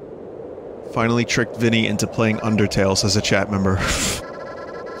 Finally tricked Vinny into playing Undertale, says a chat member.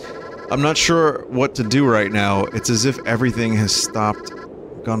 I'm not sure what to do right now. It's as if everything has stopped,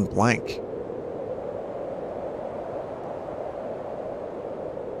 gone blank.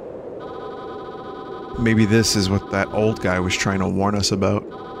 Maybe this is what that old guy was trying to warn us about.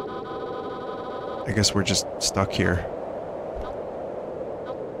 I guess we're just stuck here.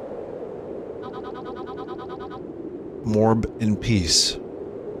 Morb in peace.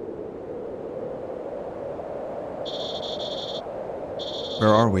 Where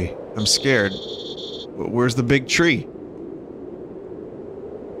are we? I'm scared. Where's the big tree?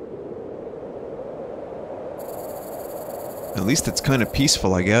 At least it's kind of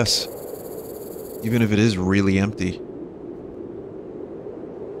peaceful, I guess. Even if it is really empty.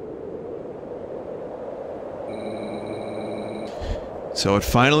 So it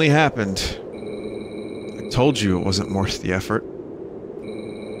finally happened. I told you it wasn't worth the effort.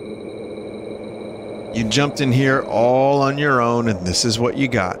 You jumped in here all on your own, and this is what you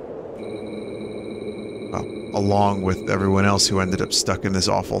got. along with everyone else who ended up stuck in this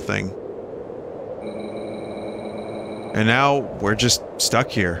awful thing. And now we're just stuck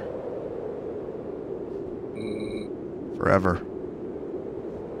here. Forever.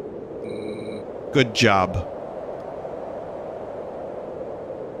 Good job.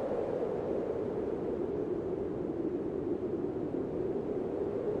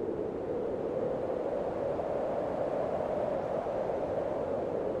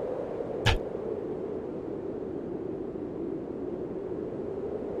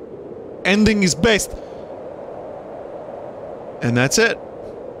 Ending is best. And that's it.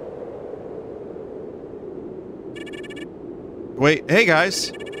 Wait, hey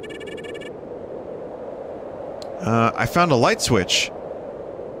guys. I found a light switch.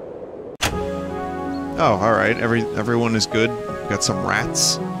 Oh, alright. Everyone is good. We got some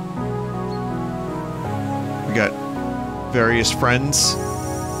rats. We got various friends.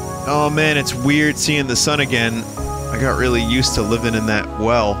 Oh man, it's weird seeing the sun again. I got really used to living in that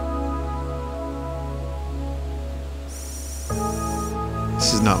well.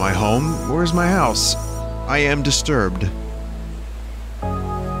 This is not my home. Where's my house? I am disturbed.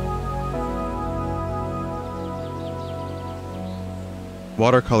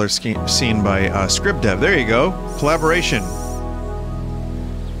 Watercolor scene by ScriptDev. There you go. Collaboration.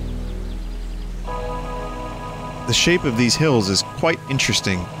 The shape of these hills is quite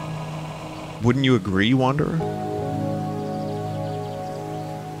interesting. Wouldn't you agree, Wanderer?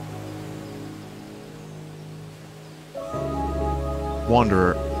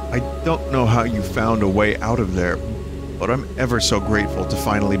 Wanderer, I don't know how you found a way out of there, but I'm ever so grateful to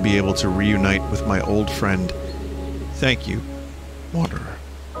finally be able to reunite with my old friend. Thank you, Wanderer.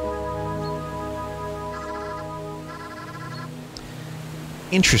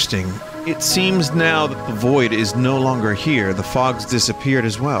 Interesting. It seems now that the void is no longer here, the fog's disappeared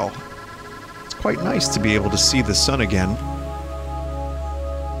as well. It's quite nice to be able to see the sun again.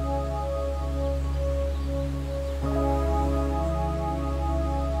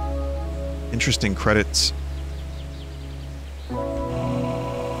 Interesting credits.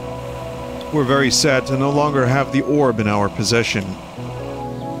 We're very sad to no longer have the orb in our possession.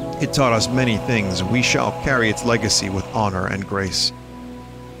 It taught us many things. We shall carry its legacy with honor and grace.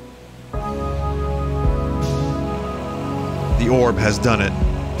 The orb has done it.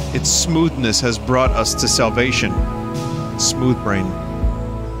 Its smoothness has brought us to salvation. Smooth brain.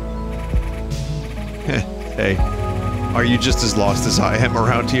 Hey, are you just as lost as I am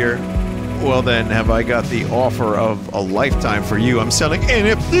around here? Well then, have I got the offer of a lifetime for you. I'm selling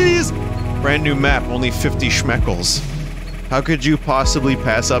NFTs! Brand new map, only 50 schmeckles. How could you possibly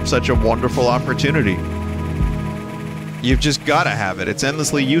pass up such a wonderful opportunity? You've just gotta have it. It's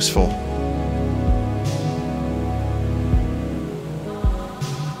endlessly useful.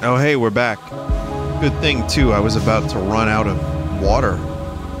 Oh hey, we're back. Good thing too, I was about to run out of water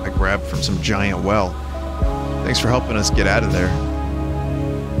I grabbed from some giant well. Thanks for helping us get out of there.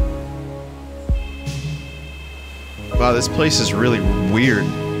 Wow, this place is really weird.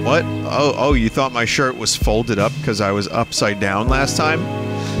 What? Oh, you thought my shirt was folded up because I was upside down last time?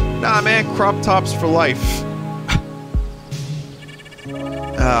 Nah man, crop tops for life.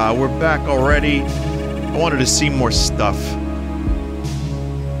 We're back already. I wanted to see more stuff.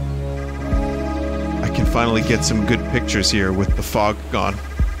 I can finally get some good pictures here with the fog gone.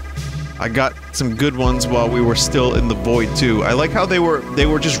 I got some good ones while we were still in the void too. I like how they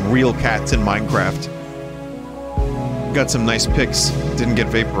were just real cats in Minecraft. Got some nice pics. Didn't get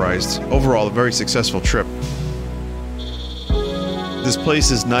vaporized. Overall, a very successful trip. This place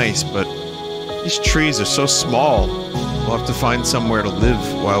is nice, but these trees are so small. We'll have to find somewhere to live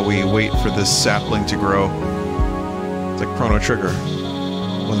while we wait for this sapling to grow. It's like Chrono Trigger.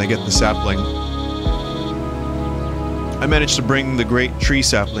 When they get the sapling. I managed to bring the great tree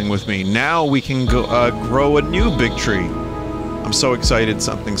sapling with me. Now we can go grow a new big tree. I'm so excited.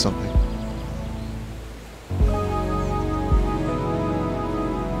 Something.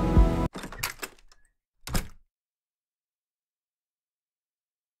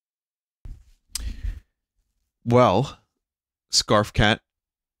 Well, Scarf Cat,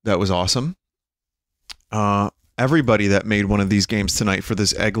 that was awesome. Everybody that made one of these games tonight for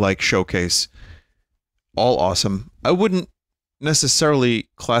this Egglike showcase, all awesome. I wouldn't necessarily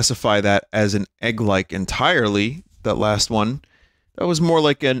classify that as an Egglike entirely, that last one. That was more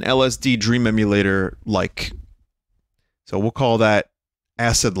like an LSD Dream Emulator-like. So we'll call that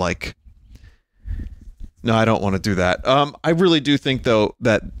acid-like. No, I don't want to do that. I really do think, though,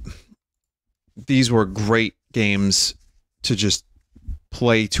 that these were great games to just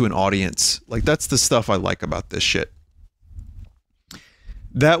play to an audience. Like, that's the stuff I like about this shit.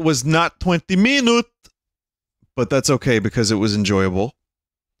 That was not 20 minutes. but that's okay because it was enjoyable.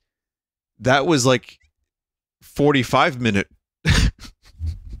 That was like 45-minute.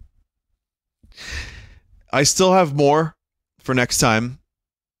 I still have more for next time.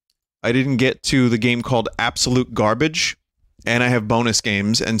 I didn't get to the game called Absolute Garbage, and I have bonus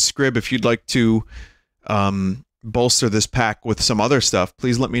games. And Scrib, if you'd like to bolster this pack with some other stuff,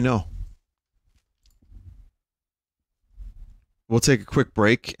 please let me know. We'll take a quick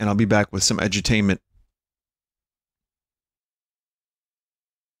break, and I'll be back with some edutainment